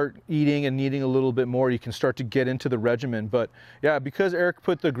 start eating and needing a little bit more, you can start to get into the regimen. But yeah, because Eric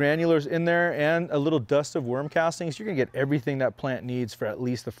put the granulars in there and a little dust of worm castings, you're gonna get everything that plant needs for at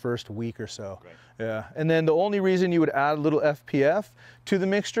least the first week or so. Great. Yeah, and then the only reason you would add a little FPF to the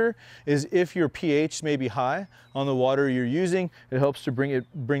mixture is if your pH may be high on the water you're using. It helps to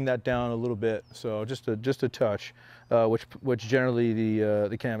bring that down a little bit. So just a touch, which generally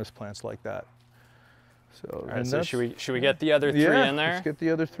the cannabis plants like that. So, All right, so should we get the other three in there? Let's get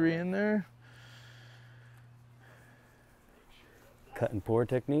the other 3 in there. Cut and pour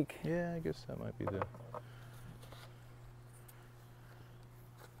technique. Yeah, I guess that might be the.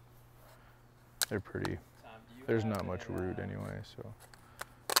 They're pretty. There's not much root anyway, so.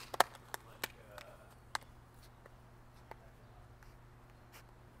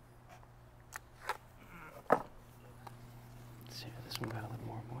 Let's see, this one got a little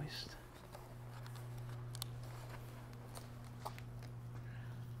more moist.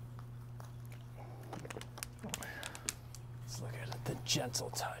 Let's look at the gentle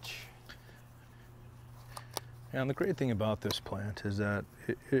touch. And the great thing about this plant is that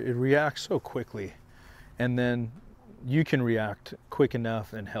it reacts so quickly, and then you can react quick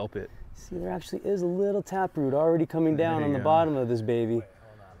enough and help it. See, there actually is a little taproot already coming down on the bottom of this baby. Wait,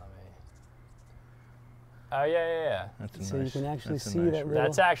 hold on, let me. Oh yeah. That's a So nice, you can actually that's a see nice that root. little.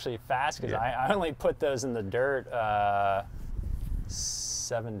 That's actually fast because Yeah. I only put those in the dirt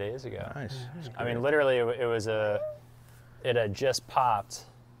 7 days ago. Nice. That's I mean, great. literally, it had just popped.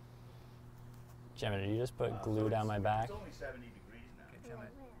 Gemma, did you just put glue down my back? It's only 70 degrees now.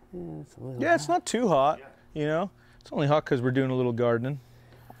 Yeah, it's a little Yeah, it's not too hot. You know, it's only hot because we're doing a little gardening.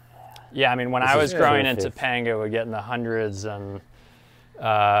 Yeah, I mean, when This I is was growing in perfect. Topanga, we're getting the hundreds, and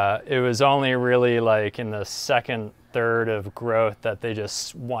it was only really like in the second third of growth that they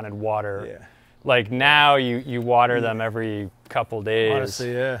just wanted water. Yeah. Like now, you water them every couple days.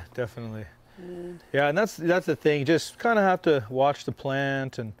 Honestly, yeah, definitely. Yeah, and that's the thing. Just kind of have to watch the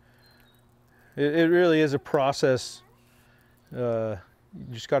plant, and it really is a process. You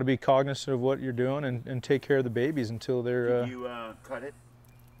just got to be cognizant of what you're doing and take care of the babies until they're. Did you cut it?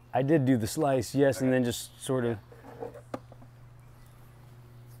 I did do the slice, yes, and then just sort of.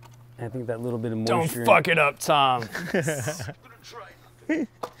 I think that little bit of Don't moisture. fuck it up, Tom.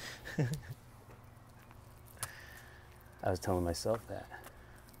 I was telling myself that.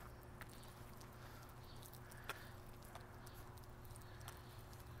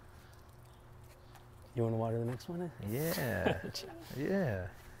 You want to water the next one? Yeah. Yeah.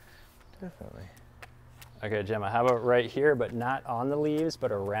 Definitely. Okay, Gemma, how about right here, but not on the leaves,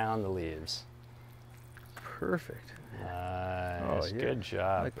 but around the leaves? Perfect. Nice, yeah. good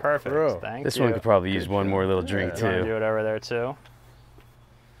job. Like a Perfect, pro. thank This you. one could probably use one more little drink You want to do too. it over there too?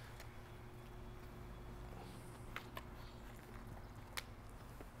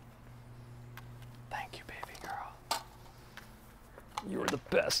 Thank you, baby girl. You are the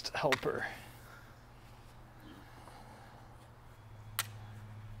best helper.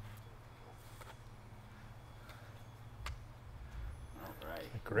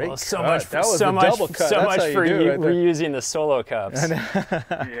 Great. Well, so cut. much, That was so a much, double cut. so That's much how you for do it right there. reusing the solo cups.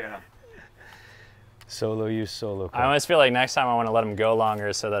 Yeah. Solo use solo. I almost feel like next time I want to let them go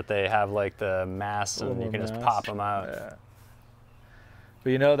longer so that they have like the mass and little you can just mass. pop them out. Yeah. But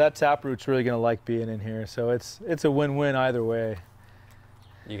you know, that taproot's really going to like being in here, so it's a win-win either way.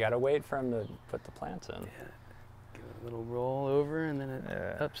 You got to wait for them to put the plants in. Give it a little roll over and then it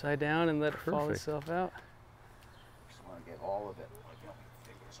Yeah. upside down and let it fall Perfect. itself out. Just want to get all of it.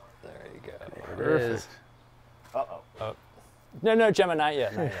 There you go. There it is. Uh-oh. No, Gemma, not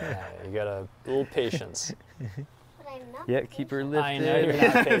yet. Not yet, not yet. You got a little patience. But I'm not. Yeah, keep her lifted. I know you're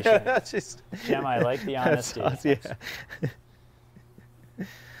not patient. That's just Gemma, I like the that's honesty. awesome, yeah.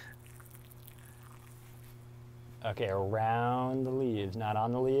 Okay, around the leaves, not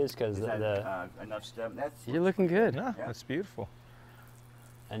on the leaves, because Is that enough stem? That's You're looking good. No, that's beautiful.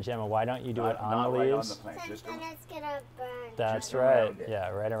 and Gemma, why don't you do it on not the right on leaves? the plant, just Then it's gonna burn. That's just right. around it. Yeah,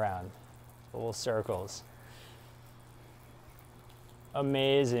 right around. Little circles.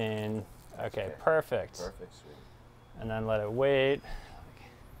 Amazing. Okay, perfect. perfect, sweet. And then let it wait.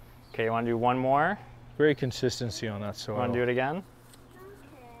 Okay, you want to do one more? Great consistency on that You soil. want to do it again? Okay.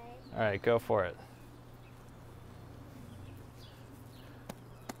 All right, go for it.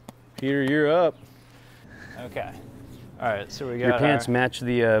 Peter, you're up. Okay. All right, so we got Your pants our- match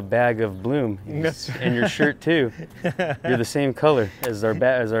the bag of bloom, That's and your shirt too. You're the same color as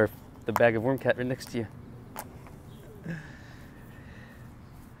the the bag of worm cat right next to you.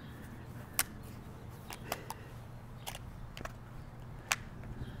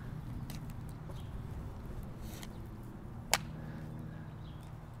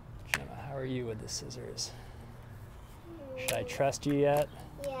 Gemma, how are you with the scissors? Should I trust you yet?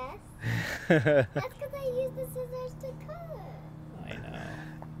 Yes. That's because I use the scissors to cut. I know.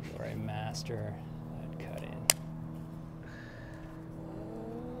 You're a master at cutting.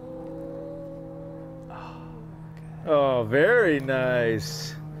 Oh, very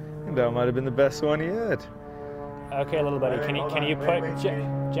nice. That might have been the best one yet. Okay, little buddy, can you put,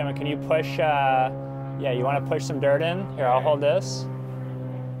 Gemma, can you push, yeah, you want to push some dirt in? Here, I'll hold this.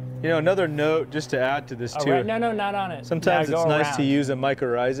 You know, another note just to add to this Oh, too. right, no, not on it. Sometimes Yeah, it's go nice to around. use a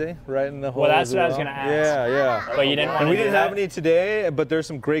mycorrhizae right in the hole. Well, that's as what I was well. gonna ask. Yeah, yeah. But you didn't want And to we do didn't that? have any today, but there's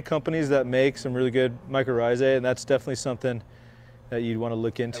some great companies that make some really good mycorrhizae, and that's definitely something that you'd want to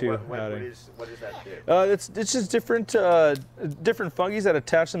look into. What adding. does that do? It's just different different fungi that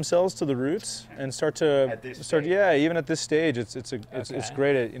attach themselves to the roots and start to At this start. stage? Yeah, even at this stage, it's Okay.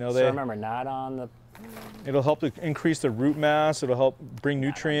 great. At, you know, So remember, not on the, it'll help to increase the root mass. It'll help bring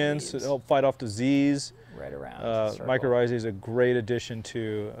nutrients. leaves. It'll help fight off disease. right around. the circle. Mycorrhizae is a great addition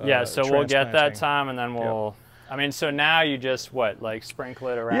to. Yeah, so we'll get that transplanting. time and then we'll, I mean, so now you just, what, like sprinkle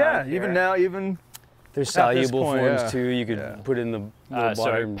it around Yeah, here? even now, even. There's At this soluble point, forms yeah. too. You could Yeah. put in the so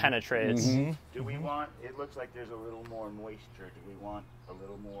water. it penetrates. Mm-hmm. Do we want, it looks like there's a little more moisture. Do we want a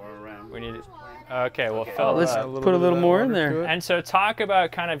little more around? We need it. Okay, we'll Okay. fill Let's it A up. little put a bit of little that more in water to there. it. And so talk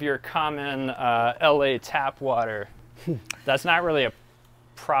about kind of your common LA tap water. That's not really a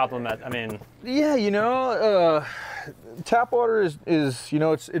problem at, I mean, Yeah, you know, tap water is you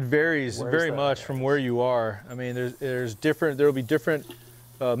know, it varies Where's very that? much from where you are. I mean, there will be different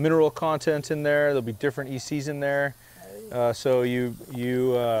mineral content in there. There'll be different ECs in there. So you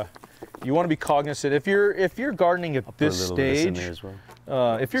want to be cognizant. If you're gardening at Put a this little bit of this in stage, there as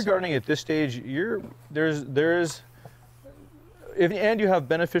well. if you're gardening at this stage, and you have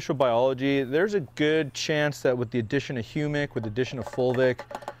beneficial biology, there's a good chance that with the addition of humic, with the addition of fulvic,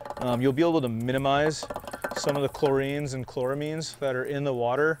 you'll be able to minimize some of the chlorines and chloramines that are in the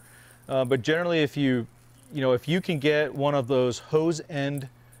water. But generally, if you can get one of those hose end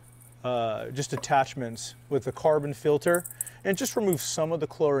just attachments with a carbon filter and just remove some of the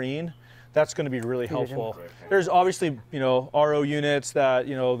chlorine, that's going to be really helpful. There's obviously, you know, RO units that,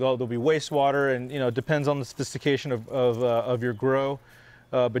 you know, there'll be wastewater, and, you know, it depends on the sophistication of your grow.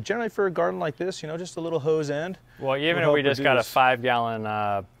 But generally for a garden like this, you know, just a little hose end. well, even if help we just got a reduce.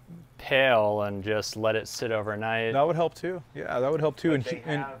 5-gallon pail and just let it sit overnight. That would help too. Yeah, that would help too. But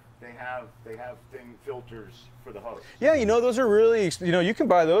they have thing filters for the hose. Yeah, you know, those are really, you know, you can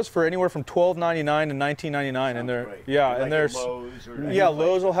buy those for anywhere from $12.99 to $19.99, and they're, Right. yeah, Like and there's, Lowe's or yeah,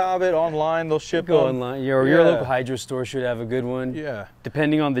 Lowe's will have it online. They'll ship Go them. online. Your Yeah. local hydro store should have a good one. Yeah.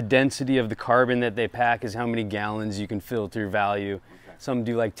 Depending on the density of the carbon that they pack is how many gallons you can filter value. Some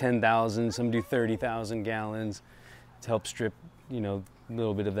do like 10,000, some do 30,000 gallons to help strip, you know, a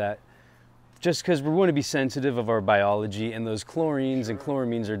little bit of that. Just because we want to be sensitive of our biology, and those chlorines and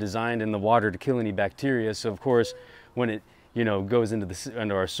chloramines are designed in the water to kill any bacteria. So of course, when it, you know, goes into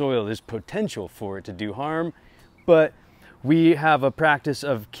our soil, there's potential for it to do harm. But we have a practice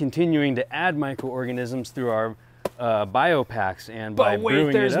of continuing to add microorganisms through our biopacks, and by But wait,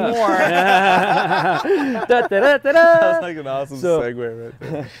 brewing there's it up. more. Da-da-da-da-da. That's like an awesome So- segue right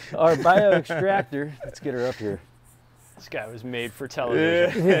there. Our bioextractor, let's get her up here. This guy was made for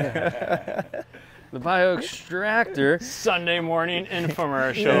television. The bioextractor Sunday morning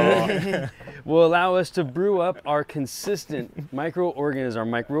infomercial. will allow us to brew up our consistent microorganisms, our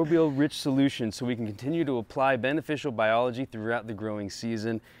microbial rich solution, so we can continue to apply beneficial biology throughout the growing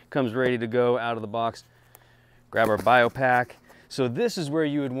season. Comes ready to go out of the box. Grab our biopack. So this is where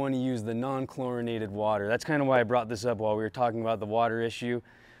you would want to use the non-chlorinated water. That's kind of why I brought this up while we were talking about the water issue.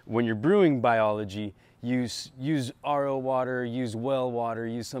 When you're brewing biology, use RO water, use well water,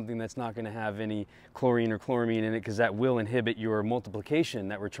 use something that's not going to have any chlorine or chloramine in it, because that will inhibit your multiplication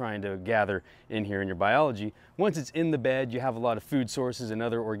that we're trying to gather in here in your biology. Once it's in the bed, you have a lot of food sources and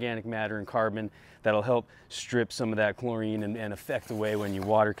other organic matter and carbon that'll help strip some of that chlorine and affect away when you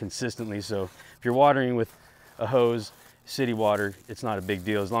water consistently. So if you're watering with a hose, city water, it's not a big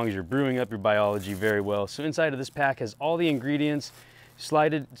deal as long as you're brewing up your biology very well. So inside of this pack has all the ingredients.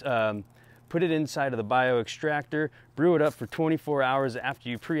 Slide it, put it inside of the bioextractor, brew it up for 24 hours after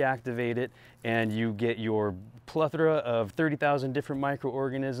you pre-activate it, and you get your plethora of 30,000 different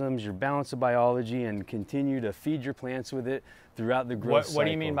microorganisms, your balance of biology, and continue to feed your plants with it throughout the growth cycle. What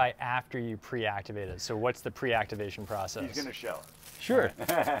do you mean by after you pre-activate it? So what's the pre-activation process? He's gonna show. Sure,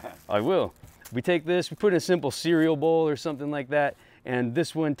 I will. We take this, we put in a simple cereal bowl or something like that, and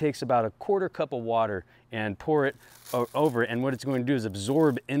this one takes about a 1/4 cup of water and pour it over, and what it's going to do is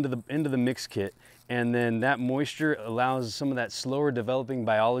absorb into the mix kit, and then that moisture allows some of that slower developing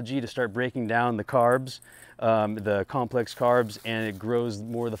biology to start breaking down the carbs, the complex carbs, and it grows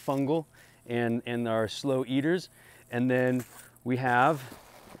more of the fungal and our slow eaters. And then we have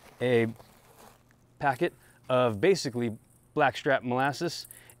a packet of basically blackstrap molasses,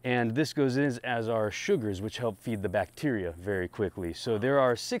 and this goes in as our sugars, which help feed the bacteria very quickly. So there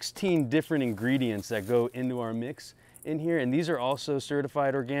are 16 different ingredients that go into our mix in here, and these are also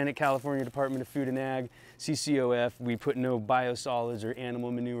certified organic, California Department of Food and Ag, CCOF. We put no biosolids or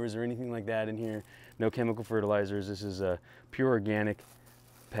animal manures or anything like that in here, no chemical fertilizers. This is a pure organic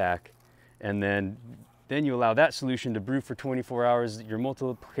pack. And then you allow that solution to brew for 24 hours. Your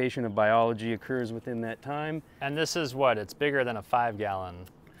multiplication of biology occurs within that time. And this is what? It's bigger than a 5-gallon.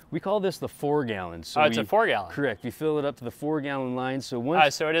 We call this the 4-gallon. So it's a 4-gallon. Correct. We fill it up to the 4-gallon line. So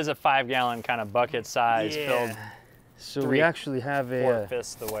once. So it is a 5-gallon kind of bucket size filled. So we actually have a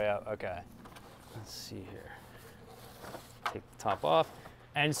 4/5 the way up. Okay. Let's see here. Take the top off.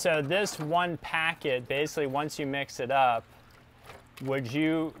 And so this one packet, basically, once you mix it up, would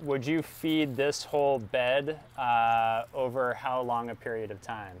you feed this whole bed over how long a period of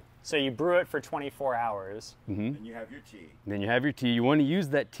time? So you brew it for 24 hours. Mm-hmm. And you have your tea. Then you have your tea. You want to use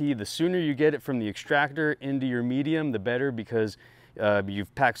that tea. The sooner you get it from the extractor into your medium, the better, because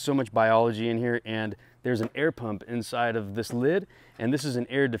you've packed so much biology in here, and there's an air pump inside of this lid, and this is an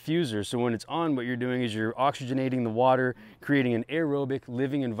air diffuser. So when it's on, what you're doing is you're oxygenating the water, creating an aerobic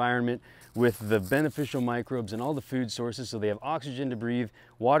living environment with the beneficial microbes and all the food sources. So they have oxygen to breathe,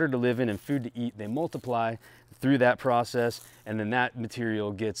 water to live in, and food to eat. They multiply through that process, and then that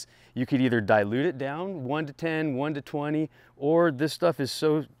material gets, you could either dilute it down 1 to 10, 1 to 20, or this stuff is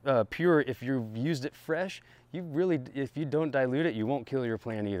so pure, if you've used it fresh, if you don't dilute it, you won't kill your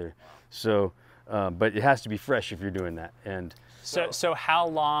plant either. So, but it has to be fresh if you're doing that. And so how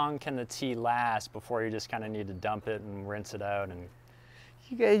long can the tea last before you just kind of need to dump it and rinse it out? And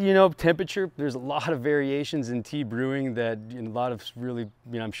you know, temperature, there's a lot of variations in tea brewing that, a lot of really,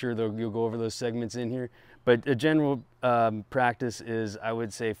 I'm sure you'll go over those segments in here. But a general practice is, I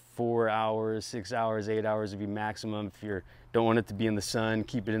would say 4 hours, 6 hours, 8 hours would be maximum. If you don't want it to be in the sun,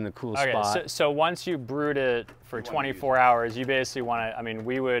 keep it in the cool spot. So once you brewed it for 24 hours, you basically want to, I mean,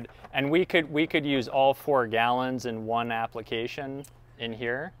 we could use all 4 gallons in one application in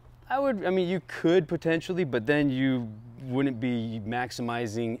here? I mean, you could potentially, but then you wouldn't be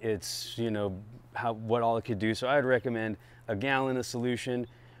maximizing its, what all it could do. So I'd recommend a gallon of solution,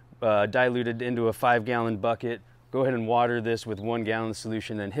 diluted into a 5-gallon bucket. Go ahead and water this with 1 gallon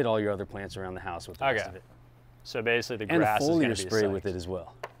solution, then hit all your other plants around the house with the rest of it. So basically the grass is going to be and a foliar spray with it as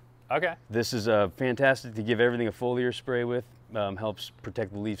well. Okay. This is fantastic to give everything a foliar spray with. Helps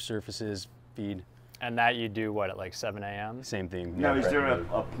protect the leaf surfaces, feed. And that you do what, at like 7 a.m.? Same thing. Now, is there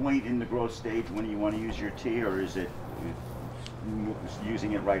a point in the growth stage when you want to use your tea, or is it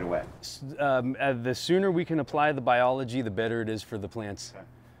using it right away? The sooner we can apply the biology, the better it is for the plants. Okay.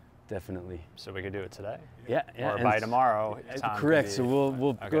 Definitely. So we could do it today? Yeah. Or by tomorrow. Correct. So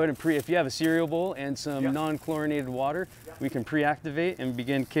we'll go ahead and if you have a cereal bowl and some non-chlorinated water, we can pre-activate and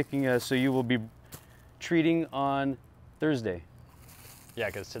begin kicking. So you will be treating on Thursday. Yeah,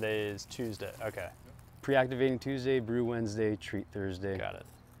 because today is Tuesday. Okay. Pre-activating Tuesday, brew Wednesday, treat Thursday. Got it.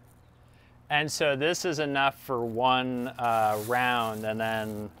 And so this is enough for one round, and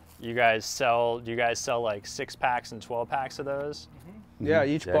then do you guys sell like 6-packs and 12-packs of those? Yeah,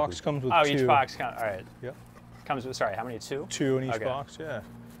 each box comes with 2. Oh, each box comes, all right. Yep. Comes with, sorry, how many, 2? 2 in each box, yeah.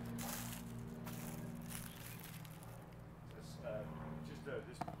 Just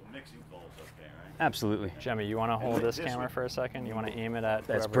this mixing bowl's up there, right? Absolutely. Jimmy, you want to hold this camera for a second? You want to aim it at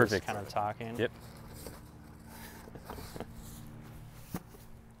That's whoever's perfect. kind of talking? Yep.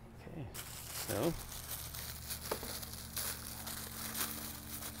 Okay, so.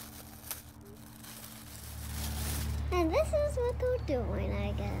 And this is what they're doing,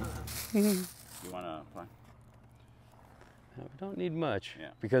 I guess. You want to apply? We don't need much, Yeah.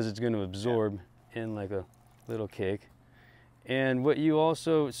 because it's going to absorb in like a little cake. And what you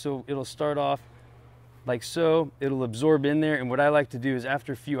also, so it'll start off like so, it'll absorb in there, and what I like to do is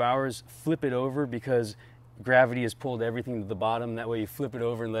after a few hours, flip it over, because gravity has pulled everything to the bottom. That way you flip it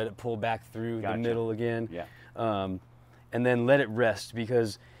over and let it pull back through the middle again. Yeah. And then let it rest,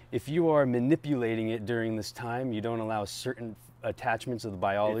 because if you are manipulating it during this time, you don't allow certain attachments of the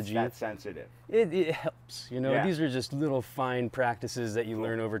biology. It's that sensitive. It helps, you know. Yeah. These are just little fine practices that you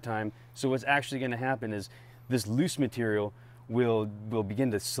learn over time. So what's actually going to happen is this loose material will begin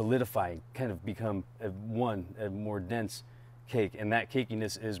to solidify, kind of become a more dense cake, and that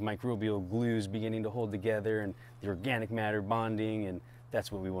cakiness is microbial glues beginning to hold together and the organic matter bonding, and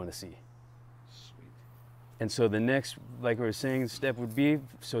that's what we want to see. Sweet. And so the next, like we were saying, step would be,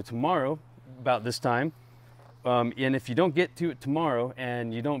 so tomorrow, about this time, and if you don't get to it tomorrow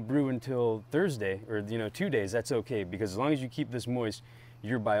and you don't brew until Thursday, or 2 days, that's okay, because as long as you keep this moist,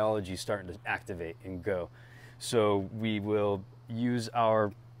 your biology is starting to activate and go. So we will use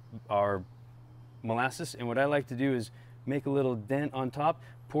our molasses, and what I like to do is make a little dent on top,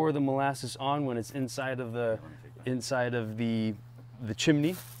 pour the molasses on when it's inside of the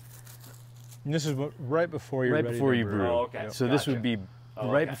chimney. And this is right before you're right ready before to you brew. brew. Oh, okay. So this would be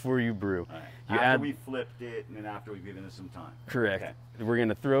right okay. before you brew. All right. You After add, we flipped it and then after we've given it some time. correct. Okay. We're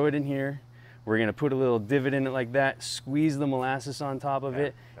gonna throw it in here. We're gonna put a little divot in it like that, squeeze the molasses on top of Okay,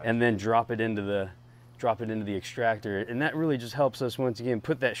 it, gotcha. and then drop it into the extractor. And that really just helps us, once again,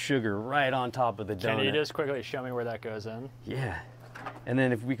 put that sugar right on top of the donut. Can you just quickly show me where that goes in? Yeah. And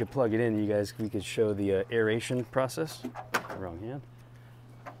then if we could plug it in, you guys, we could show the aeration process. Wrong hand.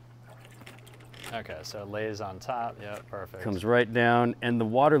 Okay, so it lays on top. Yep, perfect. Comes right down, and the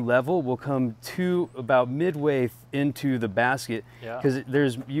water level will come to about midway into the basket. Yeah.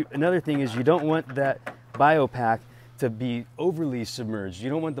 Because another thing is, you don't want that biopack to be overly submerged. You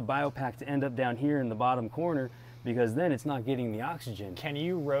don't want the biopack to end up down here in the bottom corner, because then it's not getting the oxygen. Can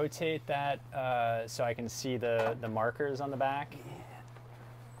you rotate that so I can see the markers on the back?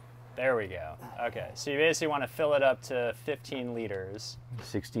 There we go. Okay, so you basically want to fill it up to 15 liters.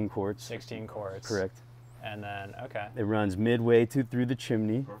 16 quarts. 16 quarts. Correct. And then, okay. It runs midway through the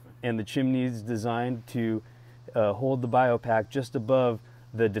chimney. Perfect. And the chimney is designed to hold the biopack just above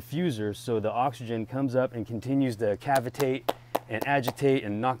the diffuser, so the oxygen comes up and continues to cavitate and agitate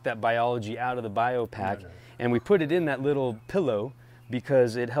and knock that biology out of the biopack. And we put it in that little pillow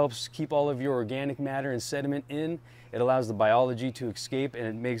because it helps keep all of your organic matter and sediment in. It allows the biology to escape, and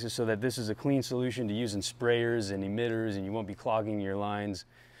it makes it so that this is a clean solution to use in sprayers and emitters, and you won't be clogging your lines.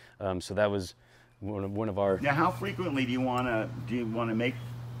 So that was one of our. Now, how frequently do you want to make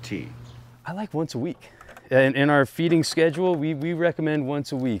tea? I like once a week. In our feeding schedule, we recommend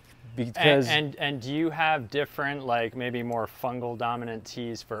once a week, because and do you have different, like maybe more fungal dominant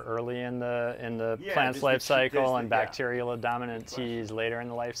teas for early in the Yeah, plant's life cycle, and yeah. bacterial dominant teas later in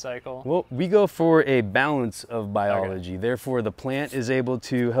the life cycle? well, we go for a balance of biology. Okay. Therefore, the plant is able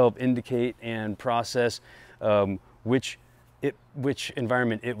to help indicate and process which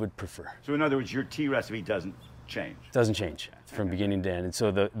environment it would prefer. So in other words, your tea recipe doesn't change. Doesn't change from beginning to end. And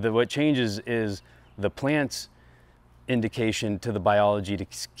so what changes is the plant's indication to the biology to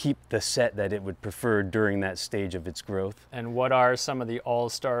keep the set that it would prefer during that stage of its growth. And what are some of the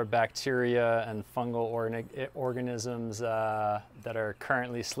all-star bacteria and fungal organisms that are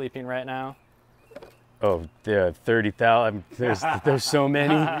currently sleeping right now? Oh, there are 30,000. There's so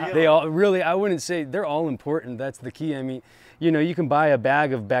many. They all really, I wouldn't say they're all important. That's the key. I mean, you can buy a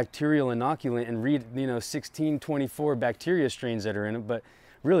bag of bacterial inoculant and read, 1624 bacteria strains that are in it, but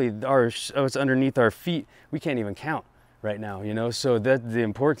really what's underneath our feet, we can't even count right now, So that the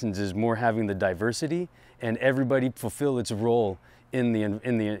importance is more having the diversity and everybody fulfill its role in the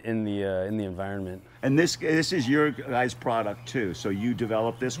environment. And this is your guys' product too. So you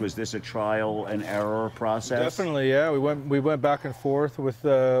developed this. Was this a trial and error process? Definitely, yeah. We went back and forth with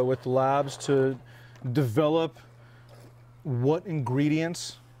the labs to develop what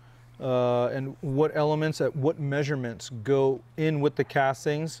ingredients and what elements at what measurements go in with the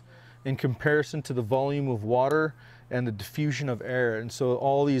castings in comparison to the volume of water and the diffusion of air. And so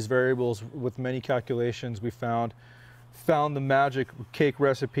all these variables, with many calculations, we found the magic cake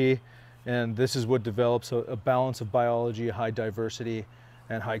recipe, and this is what develops a balance of biology, high diversity,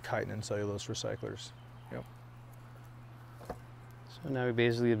 and high chitin cellulose recyclers. Yep. So now we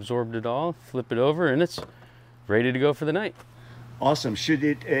basically absorbed it all, flip it over, and it's ready to go for the night. Awesome.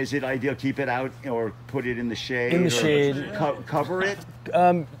 Is it ideal keep it out or put it in the shade? In the or shade. Cover it?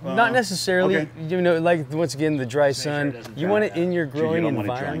 Not necessarily. Okay. Like once again, the dry sun. You want it in your growing you don't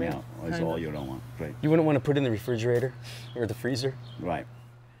environment. Want it drying out. That's all you don't want. Great. You wouldn't want to put it in the refrigerator or the freezer. Right.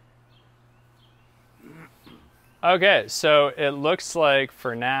 Okay, so it looks like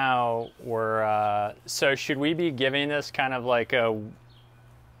for now we're, so should we be giving this kind of like a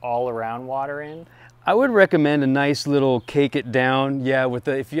all-around watering? I would recommend a nice little cake it down. Yeah,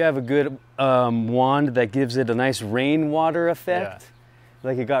 if you have a good wand that gives it a nice rainwater effect,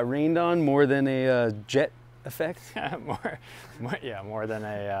 Like it got rained on more than a jet effect? more than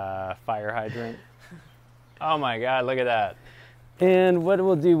a fire hydrant. Oh my God, look at that. And what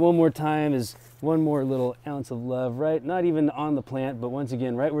we'll do one more time is one more little ounce of love, right? Not even on the plant, but once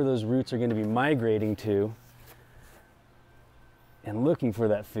again, right where those roots are going to be migrating to and looking for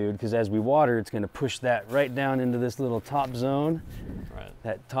that food, because as we water, it's going to push that right down into this little top zone. Right.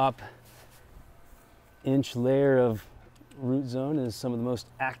 That top inch layer of root zone is some of the most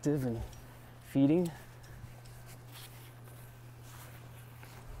active and feeding.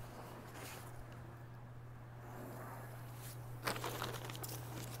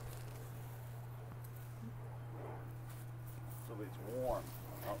 So it's warm.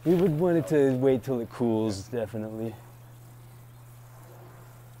 Oh. We would want it to wait till it cools, definitely.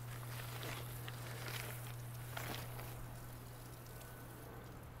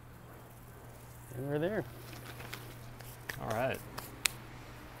 And we're there. All right.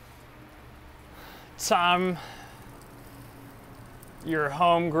 Tom, your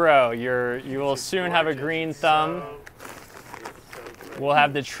home grow. You will soon have a green thumb. We'll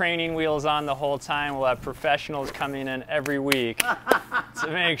have the training wheels on the whole time. We'll have professionals coming in every week to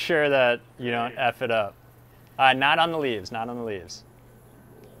make sure that you don't F it up. Not on the leaves, not on the leaves.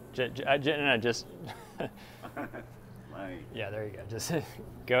 No, just, yeah, there you go. Just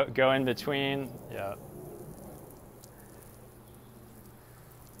go in between, yeah.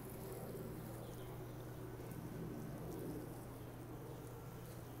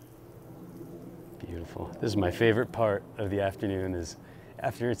 Beautiful. This is my favorite part of the afternoon, is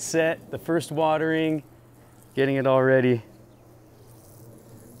after it's set, the first watering, getting it all ready.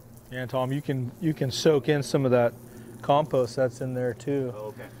 Yeah, Tom, you can soak in some of that compost that's in there too. Oh,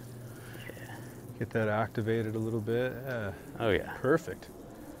 okay. Get that activated a little bit. Oh yeah. Perfect.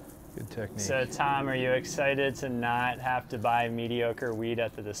 Good technique. So Tom, are you excited to not have to buy mediocre weed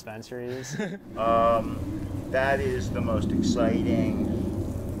at the dispensaries? That is the most exciting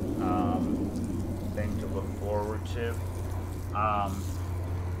thing to look forward to.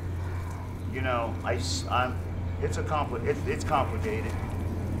 You know, it's complicated.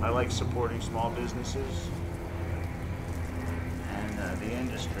 I like supporting small businesses and the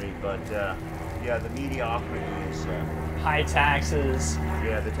industry, but yeah, the mediocrity is High taxes.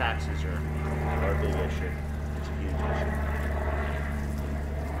 yeah, the taxes are a big issue. It's a huge issue.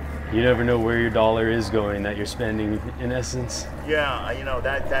 You never know where your dollar is going that you're spending, in essence. Yeah, you know,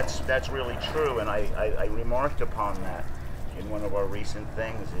 that's really true, and I remarked upon that in one of our recent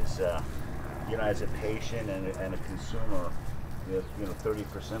things. Is you know, as a patient and a consumer, you know,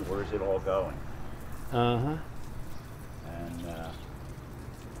 30%. Where is it all going? Uh-huh. And yeah.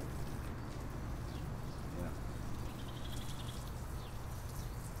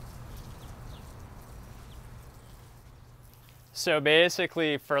 So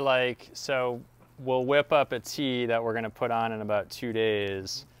basically so we'll whip up a tea that we're gonna put on in about 2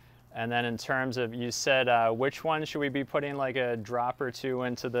 days. And then in terms of, you said, which one should we be putting like a drop or two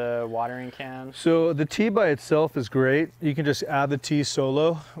into the watering can? So the tea by itself is great. You can just add the tea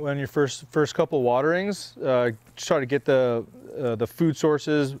solo when your first couple waterings. Just try to get the food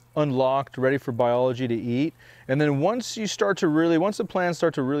sources unlocked, ready for biology to eat. And then once the plants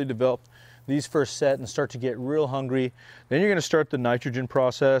start to really develop these first set and start to get real hungry, then you're going to start the nitrogen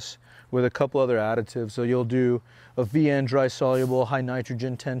process with a couple other additives. So you'll do a VN dry soluble high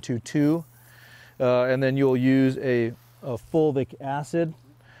nitrogen 10-2, and then you'll use a fulvic acid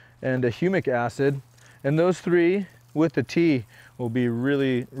and a humic acid, and those three with the tea will be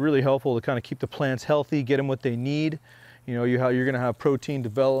really, really helpful to kind of keep the plants healthy, get them what they need. You know, you're going to have protein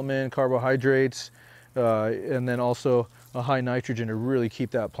development, carbohydrates, and then also a high nitrogen to really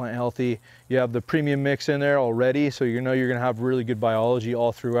keep that plant healthy. You have the premium mix in there already, so you know you're going to have really good biology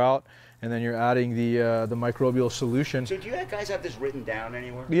all throughout. And then you're adding the microbial solution. So do you guys have this written down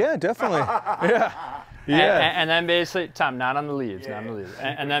anywhere? Yeah, definitely. Yeah. Yeah. And then basically, Tom, not on the leaves, not on the leaves.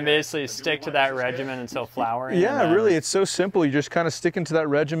 And then basically stick to that regimen until flowering. Yeah, really, it's so simple. You just kind of stick into that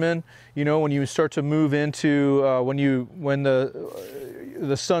regimen. You know, when you start to move into, when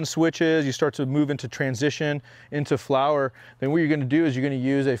the sun switches, you start to move into transition, into flower, then what you're gonna do is you're gonna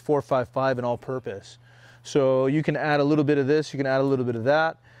use a 4-5-5 in all purpose. So you can add a little bit of this, you can add a little bit of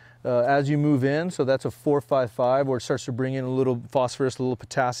that. As you move in, so that's a 4-5-5 where it starts to bring in a little phosphorus, a little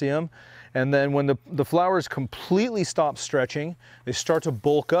potassium. And then when the flowers completely stop stretching, they start to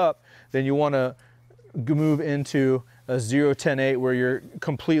bulk up, then you want to move into a 0-10-8 where you're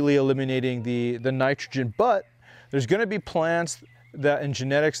completely eliminating the nitrogen. But there's going to be plants that in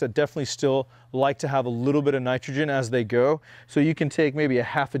genetics that definitely still like to have a little bit of nitrogen as they go. So you can take maybe a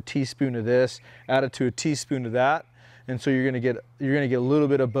half a teaspoon of this, add it to a teaspoon of that, and so you're gonna get a little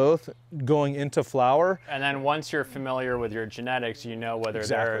bit of both going into flower. And then once you're familiar with your genetics, you know whether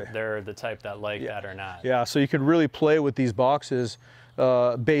Exactly. they're the type that like that or not. Yeah, so you can really play with these boxes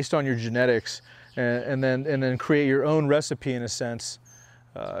based on your genetics, and then create your own recipe in a sense.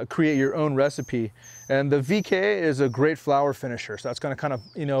 Create your own recipe, and the VK is a great flower finisher. So that's going to kind of,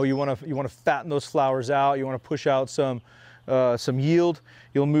 you know, you want to fatten those flowers out. You want to push out some yield.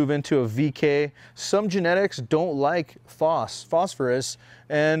 You'll move into a VK. Some genetics don't like phosphorus,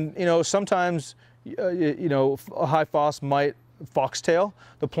 and you know sometimes you know a high phos might foxtail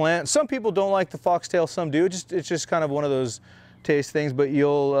the plant. Some people don't like the foxtail. Some do. It's just kind of one of those taste things. But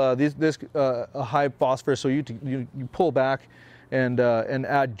you'll a high phosphorus, so you pull back and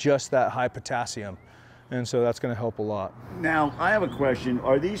add just that high potassium, and so that's going to help a lot. Now, I have a question.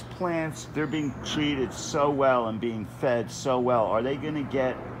 Are these plants, they're being treated so well and being fed so well, are they going to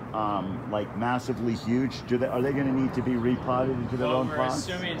get like massively huge? Are they going to need to be repotted into their own We're pots?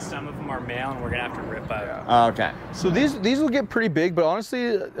 assuming some of them are male, and we're going to have to rip out. Okay. So these will get pretty big, but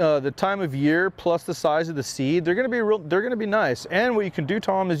honestly, the time of year plus the size of the seed, they're going to be nice. And what you can do,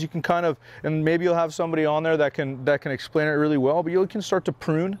 Tom, is you can kind of, and maybe you'll have somebody on there that can explain it really well, but you can start to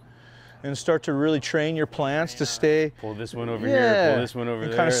prune and start to really train your plants to stay. Pull this one over here, pull this one over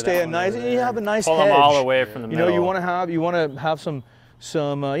there. Kind of stay a nice, and you have a nice Pull hedge. them all away from the You middle. know, you want to have some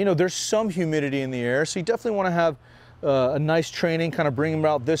you know, there's some humidity in the air, so you definitely want to have a nice training, kind of bring them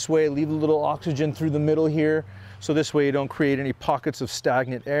out this way, leave a little oxygen through the middle here, so this way you don't create any pockets of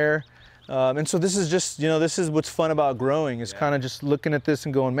stagnant air. And so this is just, you know, this is what's fun about growing, is kind of just looking at this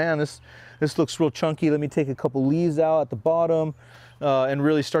and going, man, this looks real chunky. Let me take a couple leaves out at the bottom and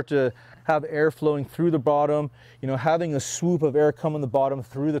really start to have air flowing through the bottom, you know, having a swoop of air come in the bottom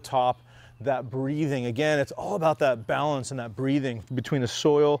through the top. That breathing, again, it's all about that balance and that breathing between the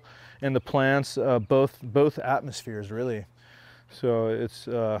soil and the plants, both atmospheres really. So it's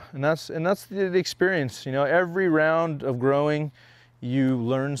and that's the experience. You know, every round of growing, you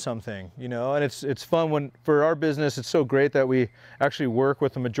learn something. You know, and it's fun for our business. It's so great that we actually work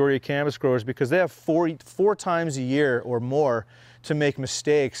with the majority of cannabis growers, because they have four times a year or more to make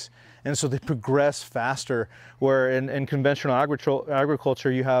mistakes, and so they progress faster. Where in conventional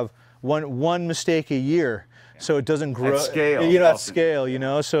agriculture, you have one mistake a year, so it doesn't grow. At scale. You know, at scale, you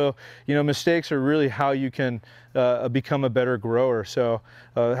know. So, you know, mistakes are really how you can become a better grower. So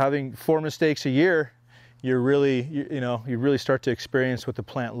having 4 mistakes a year, you really start to experience what the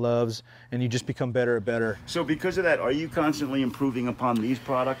plant loves, and you just become better and better. So because of that, are you constantly improving upon these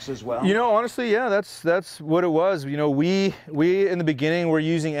products as well? You know, honestly, yeah, that's what it was. You know, we in the beginning were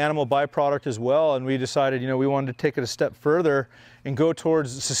using animal byproduct as well, and we decided, you know, we wanted to take it a step further and go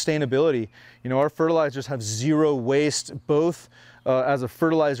towards sustainability. You know, our fertilizers have 0 waste, both as a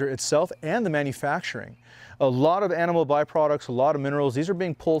fertilizer itself and the manufacturing. A lot of animal byproducts, a lot of minerals, these are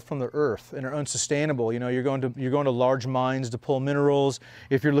being pulled from the earth and are unsustainable. You know, you're going to large mines to pull minerals.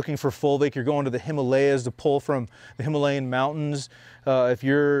 If you're looking for fulvic, you're going to the Himalayas to pull from the Himalayan mountains. If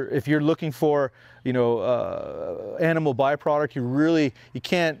you're looking for, you know, animal byproduct, you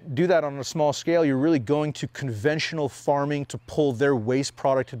can't do that on a small scale. You're really going to conventional farming to pull their waste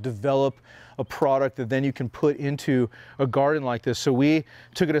product to develop a product that then you can put into a garden like this. So we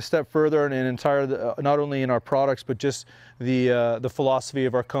took it a step further, and not only in our products, but just the philosophy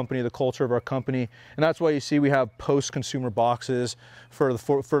of our company, the culture of our company. And that's why you see we have post-consumer boxes for the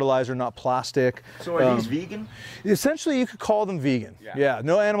fertilizer, not plastic. So are these vegan? Essentially, you could call them vegan. Yeah,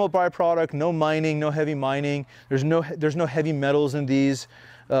 no animal byproduct, no mining, no heavy mining. There's no heavy metals in these.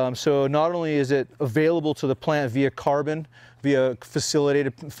 So not only is it available to the plant via carbon, via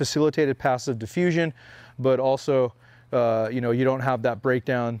facilitated passive diffusion, but also, you know, you don't have that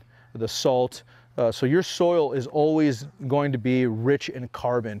breakdown, the salt. So your soil is always going to be rich in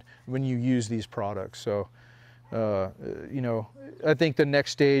carbon when you use these products. So, you know, I think the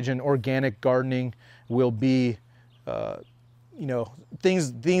next stage in organic gardening will be, you know,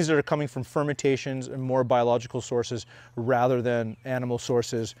 things that are coming from fermentations and more biological sources rather than animal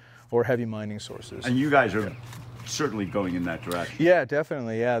sources or heavy mining sources. And you guys are certainly going in that direction. Yeah,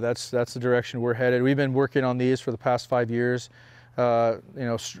 definitely. Yeah, that's the direction we're headed. We've been working on these for the past 5 years. You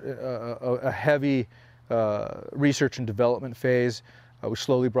know, a heavy research and development phase. We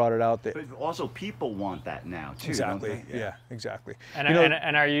slowly brought it out. But also people want that now too. Exactly. Don't they? Yeah, exactly. And, You know,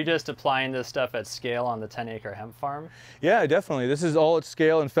 and are you just applying this stuff at scale on the 10-acre hemp farm? Yeah, definitely. This is all at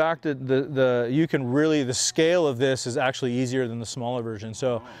scale. In fact, the scale of this is actually easier than the smaller version.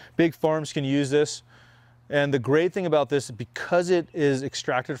 So big farms can use this. And the great thing about this, because it is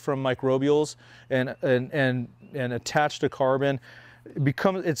extracted from microbials and attached to carbon,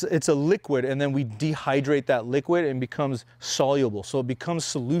 it's a liquid, and then we dehydrate that liquid and becomes soluble, so it becomes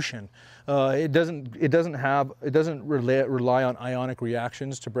solution. It doesn't rely on ionic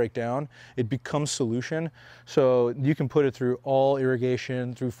reactions to break down. It becomes solution, so you can put it through all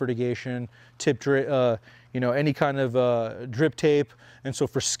irrigation, through fertigation, tip drip, any kind of drip tape. And so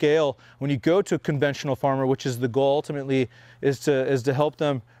for scale, when you go to a conventional farmer, which is the goal ultimately, is to help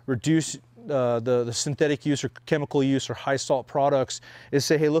them reduce the synthetic use or chemical use or high salt products, is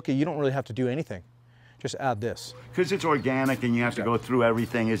say, hey, look, you don't really have to do anything. Just add this. Because it's organic and you have to go through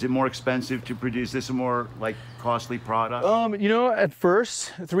everything, is it more expensive to produce this, a more like costly product? At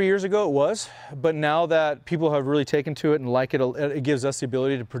first, 3 years ago it was, but now that people have really taken to it and like it, it gives us the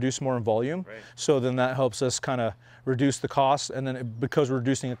ability to produce more in volume. Right. So then that helps us kind of reduce the cost, and then because we're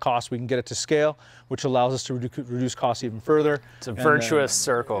reducing the cost, we can get it to scale, which allows us to reduce costs even further. It's a virtuous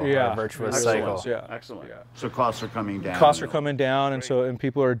circle, a virtuous cycle. Yeah. Excellent. Yeah. So costs are coming down. Costs are coming down, and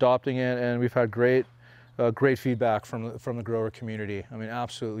people are adopting it, and we've had great feedback from the grower community. I mean,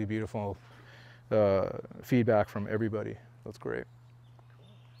 absolutely beautiful feedback from everybody. That's great.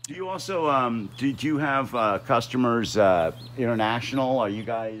 Do you also did you have customers international? Are you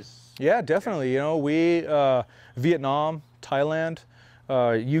guys? Yeah, definitely. We Vietnam, Thailand,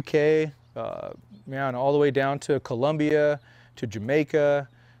 UK, all the way down to Colombia, to Jamaica,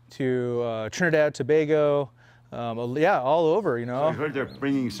 to Trinidad, Tobago. All over, So I heard they're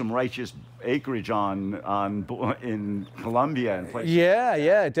bringing some righteous acreage in Colombia and places.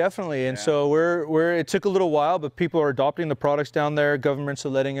 Yeah, definitely. And so it took a little while, but people are adopting the products down there. Governments are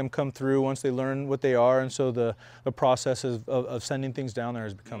letting them come through once they learn what they are, and so the process of sending things down there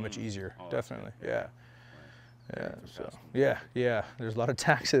has become much easier. Definitely, yeah. Yeah. There's a lot of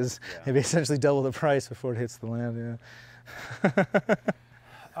taxes. Maybe essentially double the price before it hits the land. Yeah.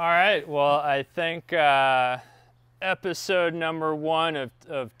 All right. Well, I think episode number 1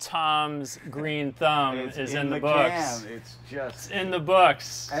 of Tom's Green Thumb is in the books. It's in the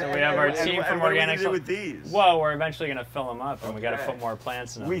books. So we have our team from Organics. What do we do with these? Well, we're eventually going to fill them up, and we got to put more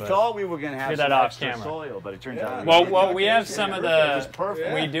plants in them. We thought we were going to have some extra soil, but it turns out. Well, we have some of the.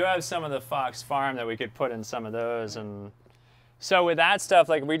 We do have some of the Fox Farm that we could put in some of those, and so with that stuff,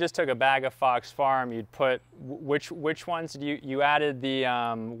 like we just took a bag of Fox Farm. You'd put which ones did you added the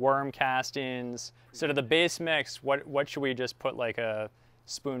worm castings. So to the base mix, what should we just put like a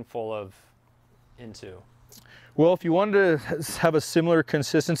spoonful of into? Well, if you wanted to have a similar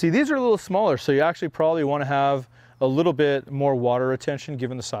consistency, these are a little smaller, so you actually probably want to have a little bit more water retention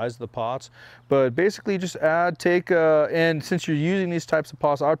given the size of the pots. But basically just and since you're using these types of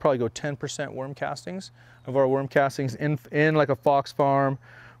pots, I would probably go 10% worm castings of our worm castings in like a Fox Farm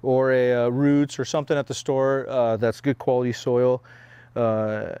or a Roots or something at the store that's good quality soil.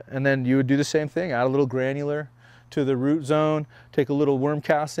 And then you would do the same thing, add a little granular to the root zone, take a little worm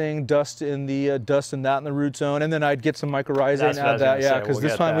casting, dust in that in the root zone, and then I'd get some mycorrhizae and add that, because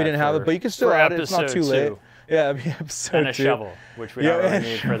this time we didn't have it, but you can still add it, it's not too late. Yeah, episode 2. And a shovel, which we don't really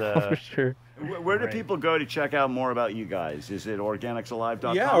need for the... For sure. Where do people go to check out more about you guys? Is it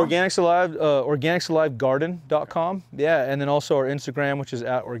organicsalive.com? Yeah, organicsalive.garden.com. Yeah, and then also our Instagram, which is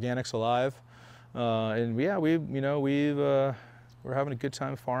 @organicsalive. And yeah, we're having a good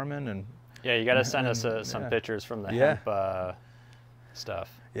time farming, and yeah, you got to send us some pictures from the hemp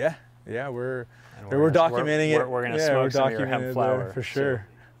stuff. Yeah, we're documenting it. We're gonna smoke some of your hemp flower for sure.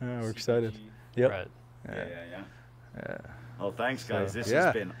 Yeah, we're excited. Yep. Right. Yeah. Oh, thanks, guys. This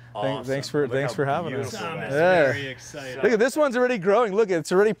has been awesome. Thanks for having us. Tom is very excited. Look at this one's already growing. Look,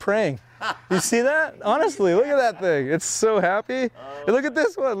 it's already praying. You see that? Honestly, look at that thing. It's so happy. Look at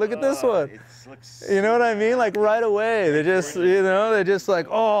this one. Look at this one. You know what I mean? Like right away, they just, they're just like,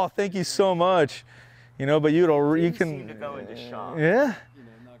 oh, thank you so much. But you can. Seem to go into shock. Yeah.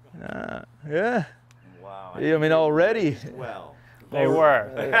 Yeah. Wow. I mean, already. Well. They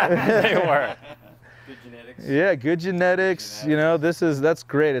were. They were. Good genetics. Yeah, good genetics. That's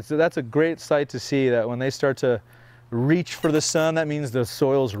great. That's a great sight to see, that when they start to reach for the sun, that means the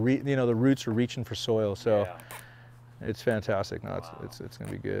soil's the roots are reaching for soil. So it's fantastic. No, it's going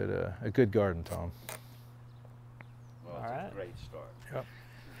to be good. A good garden, Tom. Well, all right. Great start. Yep.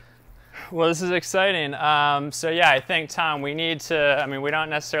 Well, this is exciting. So yeah, I think, Tom, we need to. I mean, we don't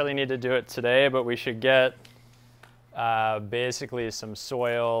necessarily need to do it today, but we should get basically some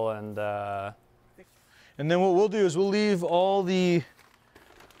soil and then what we'll do is we'll leave all the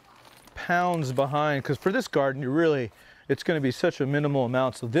pounds behind, because for this garden, it's going to be such a minimal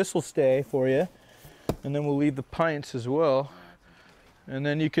amount. So this will stay for you, and then we'll leave the pints as well. And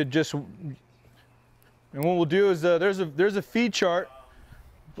then you could just, and what we'll do is there's a feed chart.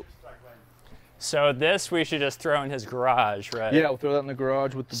 So this we should just throw in his garage, right? Yeah, we'll throw that in the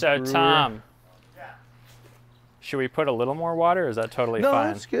garage with the brewer. Tom, should we put a little more water, or is that totally No, fine?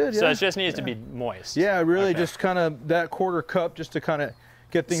 that's good, So yeah. it just needs to be moist. Yeah, really just kind of that quarter cup just to kind of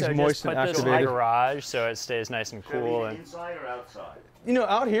get things so moist just and put this in the activated. garage so it stays nice and cool. And Inside or outside? You know,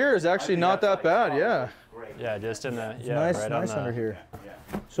 out here is actually not that bad, yeah. yeah, just in the, yeah, Nice, right nice on the, under here.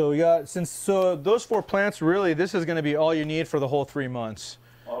 So we got, so those 4 plants, really, this is gonna be all you need for the whole 3 months.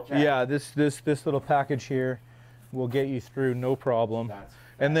 Okay. Yeah, this little package here will get you through, no problem.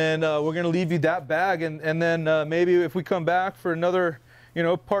 And then we're gonna leave you that bag, and then maybe if we come back for another, you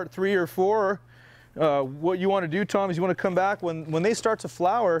know, part 3 or 4, what you want to do, Tom, is you want to come back when they start to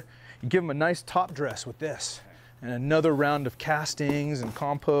flower, you give them a nice top dress with this, and another round of castings and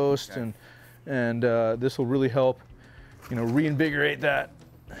compost, and this will really help, you know, reinvigorate that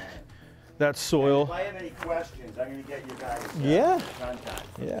soil. If I have any questions, I'm going to get you guys contact.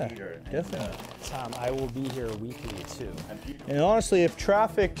 Yeah, Peter and, definitely. Tom, I will be here weekly too. And honestly, if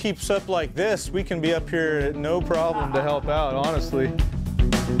traffic keeps up like this, we can be up here no problem to help out, honestly.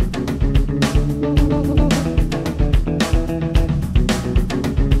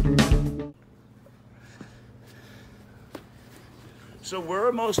 So where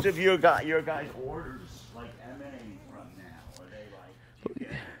are most of your guys' orders like emanating from now? Are they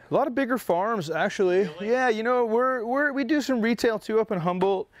like? A lot of bigger farms, actually. Really? Yeah, you know, we do some retail too up in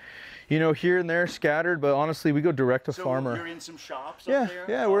Humboldt, you know, here and there scattered, but honestly, we go direct to farmer. You're in some shops Yeah, up there?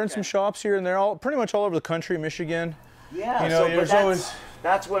 yeah, we're in some shops here and there, pretty much all over the country, Michigan. Yeah, You know, so there's always.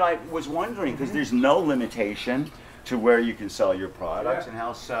 that's what I was wondering, because there's no limitation to where you can sell your products and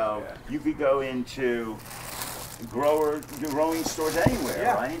how so you could go into growing stores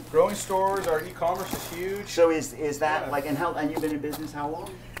anywhere, right? Growing stores, our e-commerce is huge. So is that like, and you've been in business how long?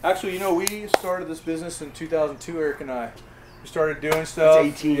 Actually, you know, we started this business in 2002, Eric and I. We started doing stuff.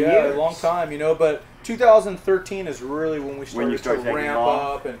 It's 18 yeah, years. a long time, you know, but 2013 is really when we started to taking ramp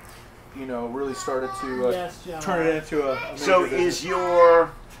off. up and, you know, really started to turn it into a major So business. is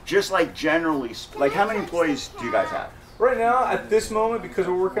your, just like generally, like how many employees do you guys have? Right now, at this moment, because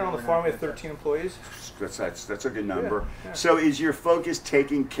we're working on the farm, we have 13 employees. That's a good number. Yeah. So is your focus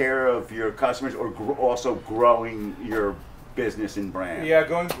taking care of your customers or also growing your business and brand? Yeah,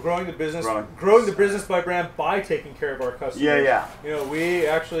 growing the business, growing the business by brand by taking care of our customers. Yeah. You know, we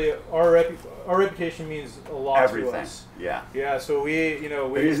actually our reputation means a lot Everything. to us. Yeah. Yeah, so we, you know,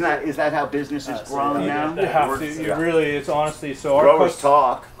 But is that how business is grown now? You have to. You really, it's honestly so. Growers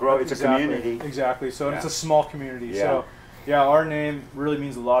talk. It's exactly, a community. Exactly. So it's a small community. Yeah. So yeah, our name really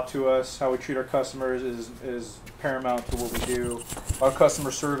means a lot to us. How we treat our customers is paramount to what we do. Our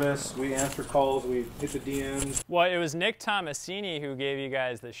customer service, we answer calls, we hit the DMs. Well, it was Nick Tomasini who gave you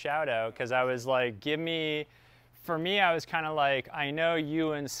guys the shout out, because I was like, for me, I was kind of like, I know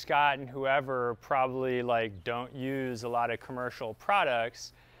you and Scott and whoever probably like don't use a lot of commercial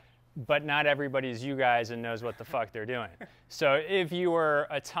products, but not everybody's you guys and knows what the fuck they're doing. So if you were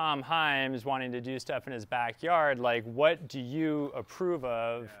a Tom Himes wanting to do stuff in his backyard, like what do you approve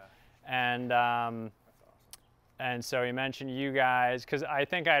of? And so he mentioned you guys, because I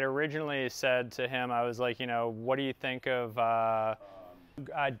think I'd originally said to him, I was like, you know, what do you think of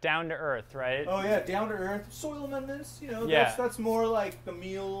Down to Earth, right? Oh yeah, Down to Earth, soil amendments. You know, Yeah. that's more like the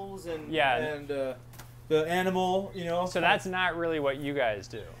meals and Yeah. the animal. You know. So that's not really what you guys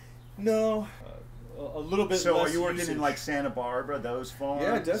do. No, a little bit. So less are you working usage. in like Santa Barbara, those farms?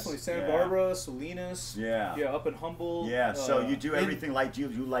 Yeah, definitely Santa Barbara, Salinas. Yeah. Yeah, up in Humboldt. Yeah. So you do everything like you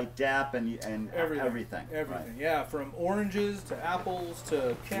like DAP and everything. everything. Everything. Right. Yeah, from oranges to apples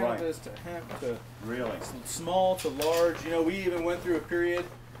to cannabis to hemp to Really. small to large. You know, we even went through a period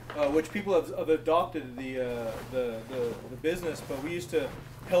which people have adopted the business, but we used to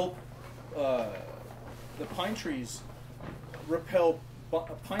help the pine trees repel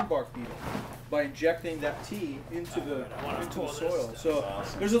pine bark beetle by injecting that tea into the soil. So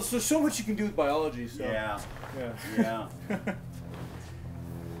awesome. there's so much you can do with biology. So Yeah. yeah.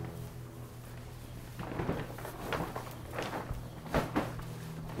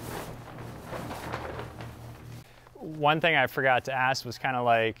 One thing I forgot to ask was kind of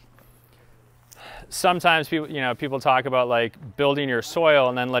like, sometimes people talk about like building your soil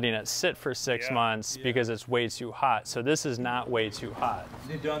and then letting it sit for 6 months because it's way too hot. So this is not way too hot.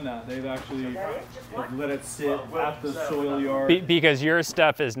 They've done that. They've actually let it sit at the soil yard. Because your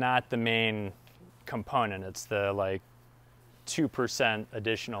stuff is not the main component. It's the like 2%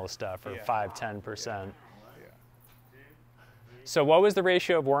 additional stuff, or 5-10%. So what was the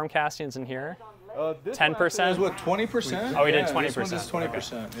ratio of worm castings in here? 10%? Is what, 20%? Oh, we did 20%. This one is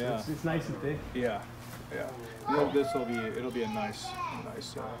 20%. Yeah. It's nice and thick. Yeah. It'll be a nice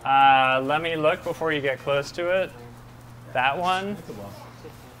Let me look before you get close to it. That one?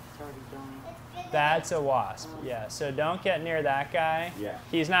 That's a wasp, yeah. So don't get near that guy. Yeah.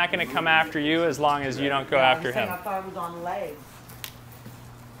 He's not going to come after you as long as you don't go after him. I thought it was on legs.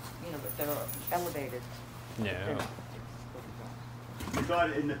 You know, but they're elevated. No. I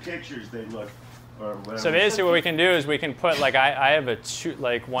thought in the pictures they look, or whatever. So basically what we can do is we can put, like, I have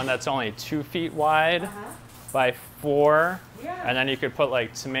one that's only 2 feet wide by 4. Yeah. And then you could put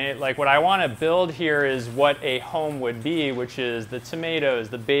like tomato, like what I want to build here is what a home would be, which is the tomatoes,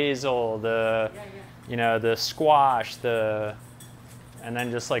 the basil, the, you know, the squash, and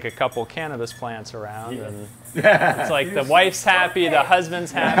then just like a couple cannabis plants around. Yeah. And it's like the wife's happy, the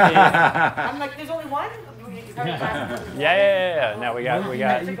husband's happy. I'm like, there's only one? Yeah. No, we got.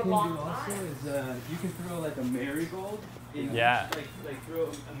 You can do also is you can throw like a marigold. Yeah. Like throw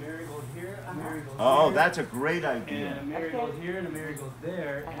a marigold here, a marigold Oh, here, that's a great idea. and a marigold here and a marigold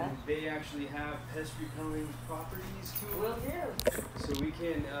there, and they actually have pest repelling properties to Will them. do. So we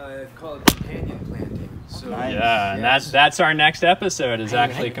can call it companion planting. So Nice. Yeah, and that's our next episode is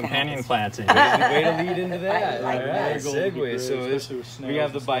actually companion planting. way to lead into that. I like that. Segue. So especially with snails we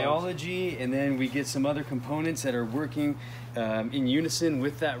have the and slugs. biology, and then we get some other components that are working in unison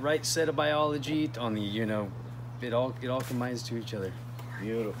with that right set of biology. On the it all combines to each other.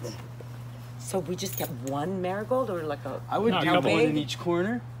 Beautiful. So we just get one marigold or like a... I would No, a do couple. one in each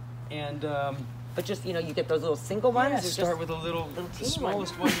corner, and But just, you get those little single ones? yeah, or start just with a little, little the teeny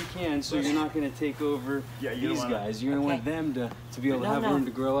smallest one you can, so you're not going to take over Yeah, you don't these wanna- guys. You're going to want them to be able to have No. room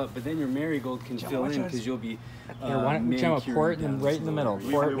to grow up, but then your marigold can fill in because you'll be Here, why don't we jam a manicuring quart down and right in the middle?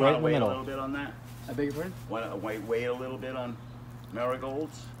 slowly. Quart we right want in to the wait a middle. little bit on that. I beg your pardon? Want to wait a little bit on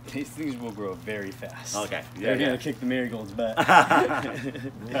marigolds? These things will grow very fast. Okay. They're Yeah. going to kick the marigold's butt.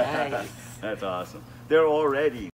 Nice. That's awesome. They're already